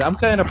promoted. I'm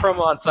cutting a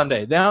promo on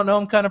Sunday. They don't know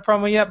I'm cutting a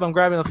promo yet, but I'm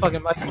grabbing the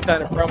fucking mic and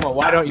cutting a promo.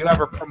 Why don't you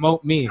ever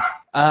promote me?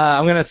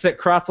 I'm going to sit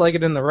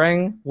cross-legged in the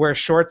ring, wear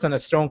shorts and a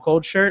Stone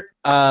Cold shirt.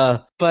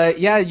 But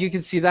yeah, you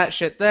can see that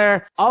shit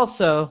there.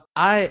 Also,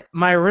 my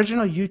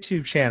original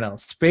YouTube channel,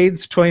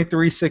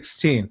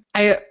 Spades2316.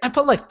 I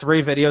put like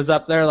 3 videos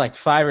up there like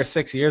 5 or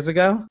 6 years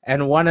ago,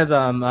 and one of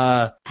them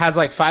has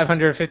like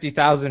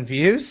 550,000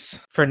 views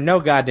for no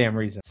goddamn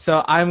reason.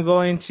 So I'm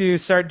going to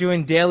start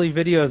doing daily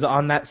videos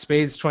on that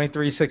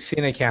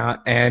Spades2316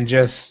 account, and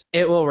just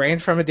it will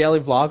range from a daily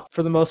vlog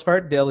for the most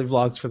part, daily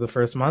vlogs for the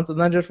first month, and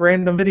then just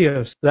random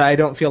videos that I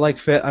don't feel like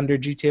fit under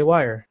GTA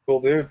Wire. Cool,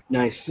 dude.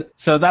 Nice.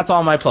 So that's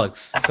all my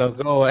plugs. So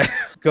go away.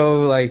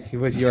 Go like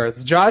with yours.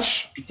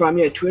 Josh? You can find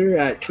me at Twitter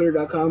at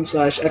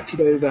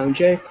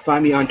twitter.com/FTWValJ.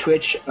 Find me on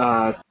Twitch.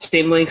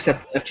 Same links at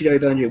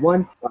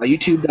FTWValJ1.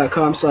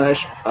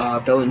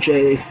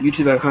 YouTube.com/BellandJ.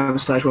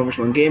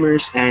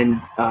 YouTube.com/1vs1gamers. And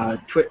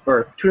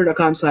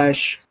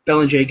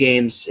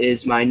Twitter.com/BellandJGames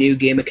is my new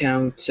game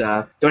account.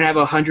 Don't have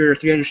 100 or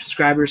 300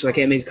 subscribers, so I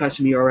can't make a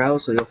custom URL,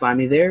 so you'll find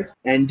me there.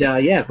 And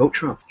yeah, vote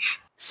Trump.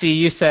 See,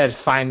 you said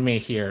find me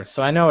here,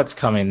 so I know what's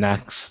coming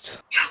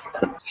next.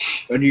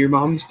 Under your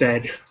mom's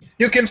bed.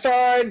 You can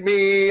find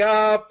me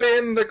up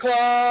in the club.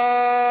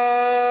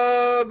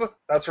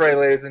 That's right,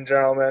 ladies and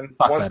gentlemen.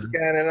 Fuck Once that.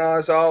 again, and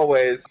as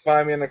always,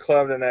 find me in the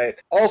club tonight.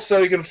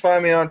 Also, you can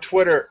find me on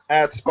Twitter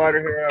at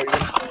SpiderHero. You can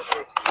find me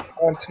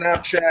on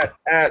Snapchat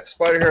at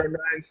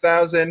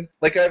SpiderHero9000.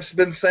 Like I've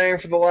been saying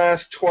for the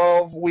last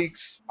 12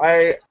 weeks,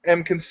 I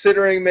am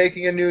considering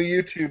making a new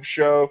YouTube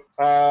show.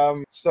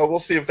 So we'll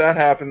see if that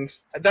happens.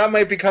 That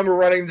might become a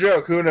running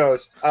joke. Who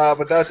knows?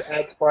 But that's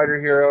at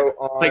SpiderHero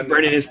on. Like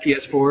Brendan is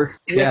PS4.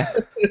 Yeah.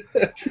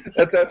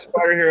 That's at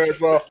SpiderHero as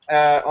well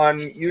on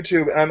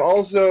YouTube. And I'm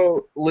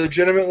also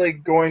legitimately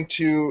going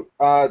to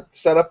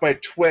set up my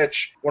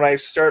Twitch when I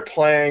start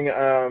playing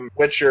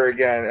Witcher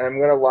again. And I'm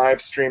going to live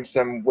stream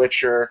some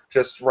Witcher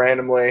just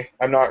randomly.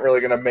 I'm not really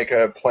going to make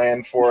a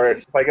plan for it.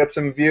 If I get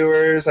some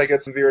viewers, I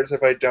get some viewers.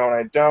 If I don't,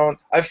 I don't.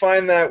 I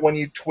find that when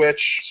you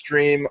Twitch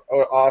stream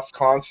off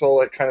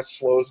console, it kind of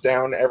slows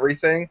down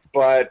everything.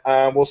 But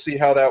we'll see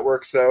how that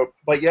works out.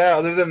 But yeah,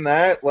 other than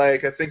that,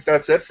 like, I think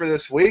that's it for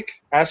this week.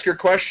 Ask your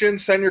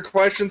questions. Send your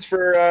questions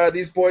for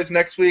these boys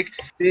next week.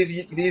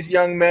 These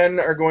young men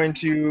are going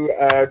to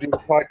do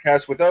the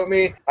podcast without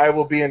me. I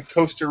will be in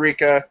Costa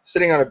Rica,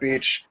 sitting on a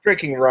beach,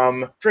 drinking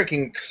rum,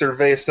 drinking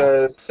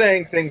cervezas,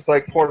 saying things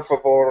like "por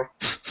favor."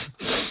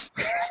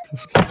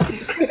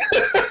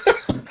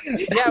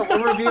 Yeah,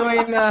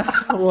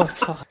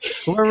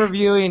 we're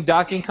reviewing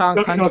Donkey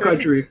Kong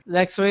Country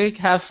next week.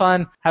 Have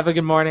fun. Have a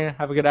good morning.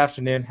 Have a good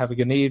afternoon. Have a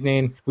good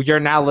evening. You're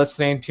now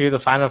listening to the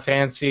Final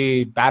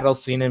Fantasy battle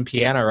scene in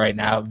piano right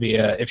now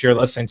if you're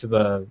listening to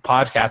the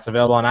podcast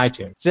available on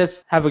iTunes.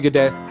 Just have a good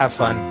day. Have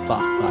fun.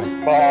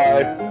 Bye. Bye.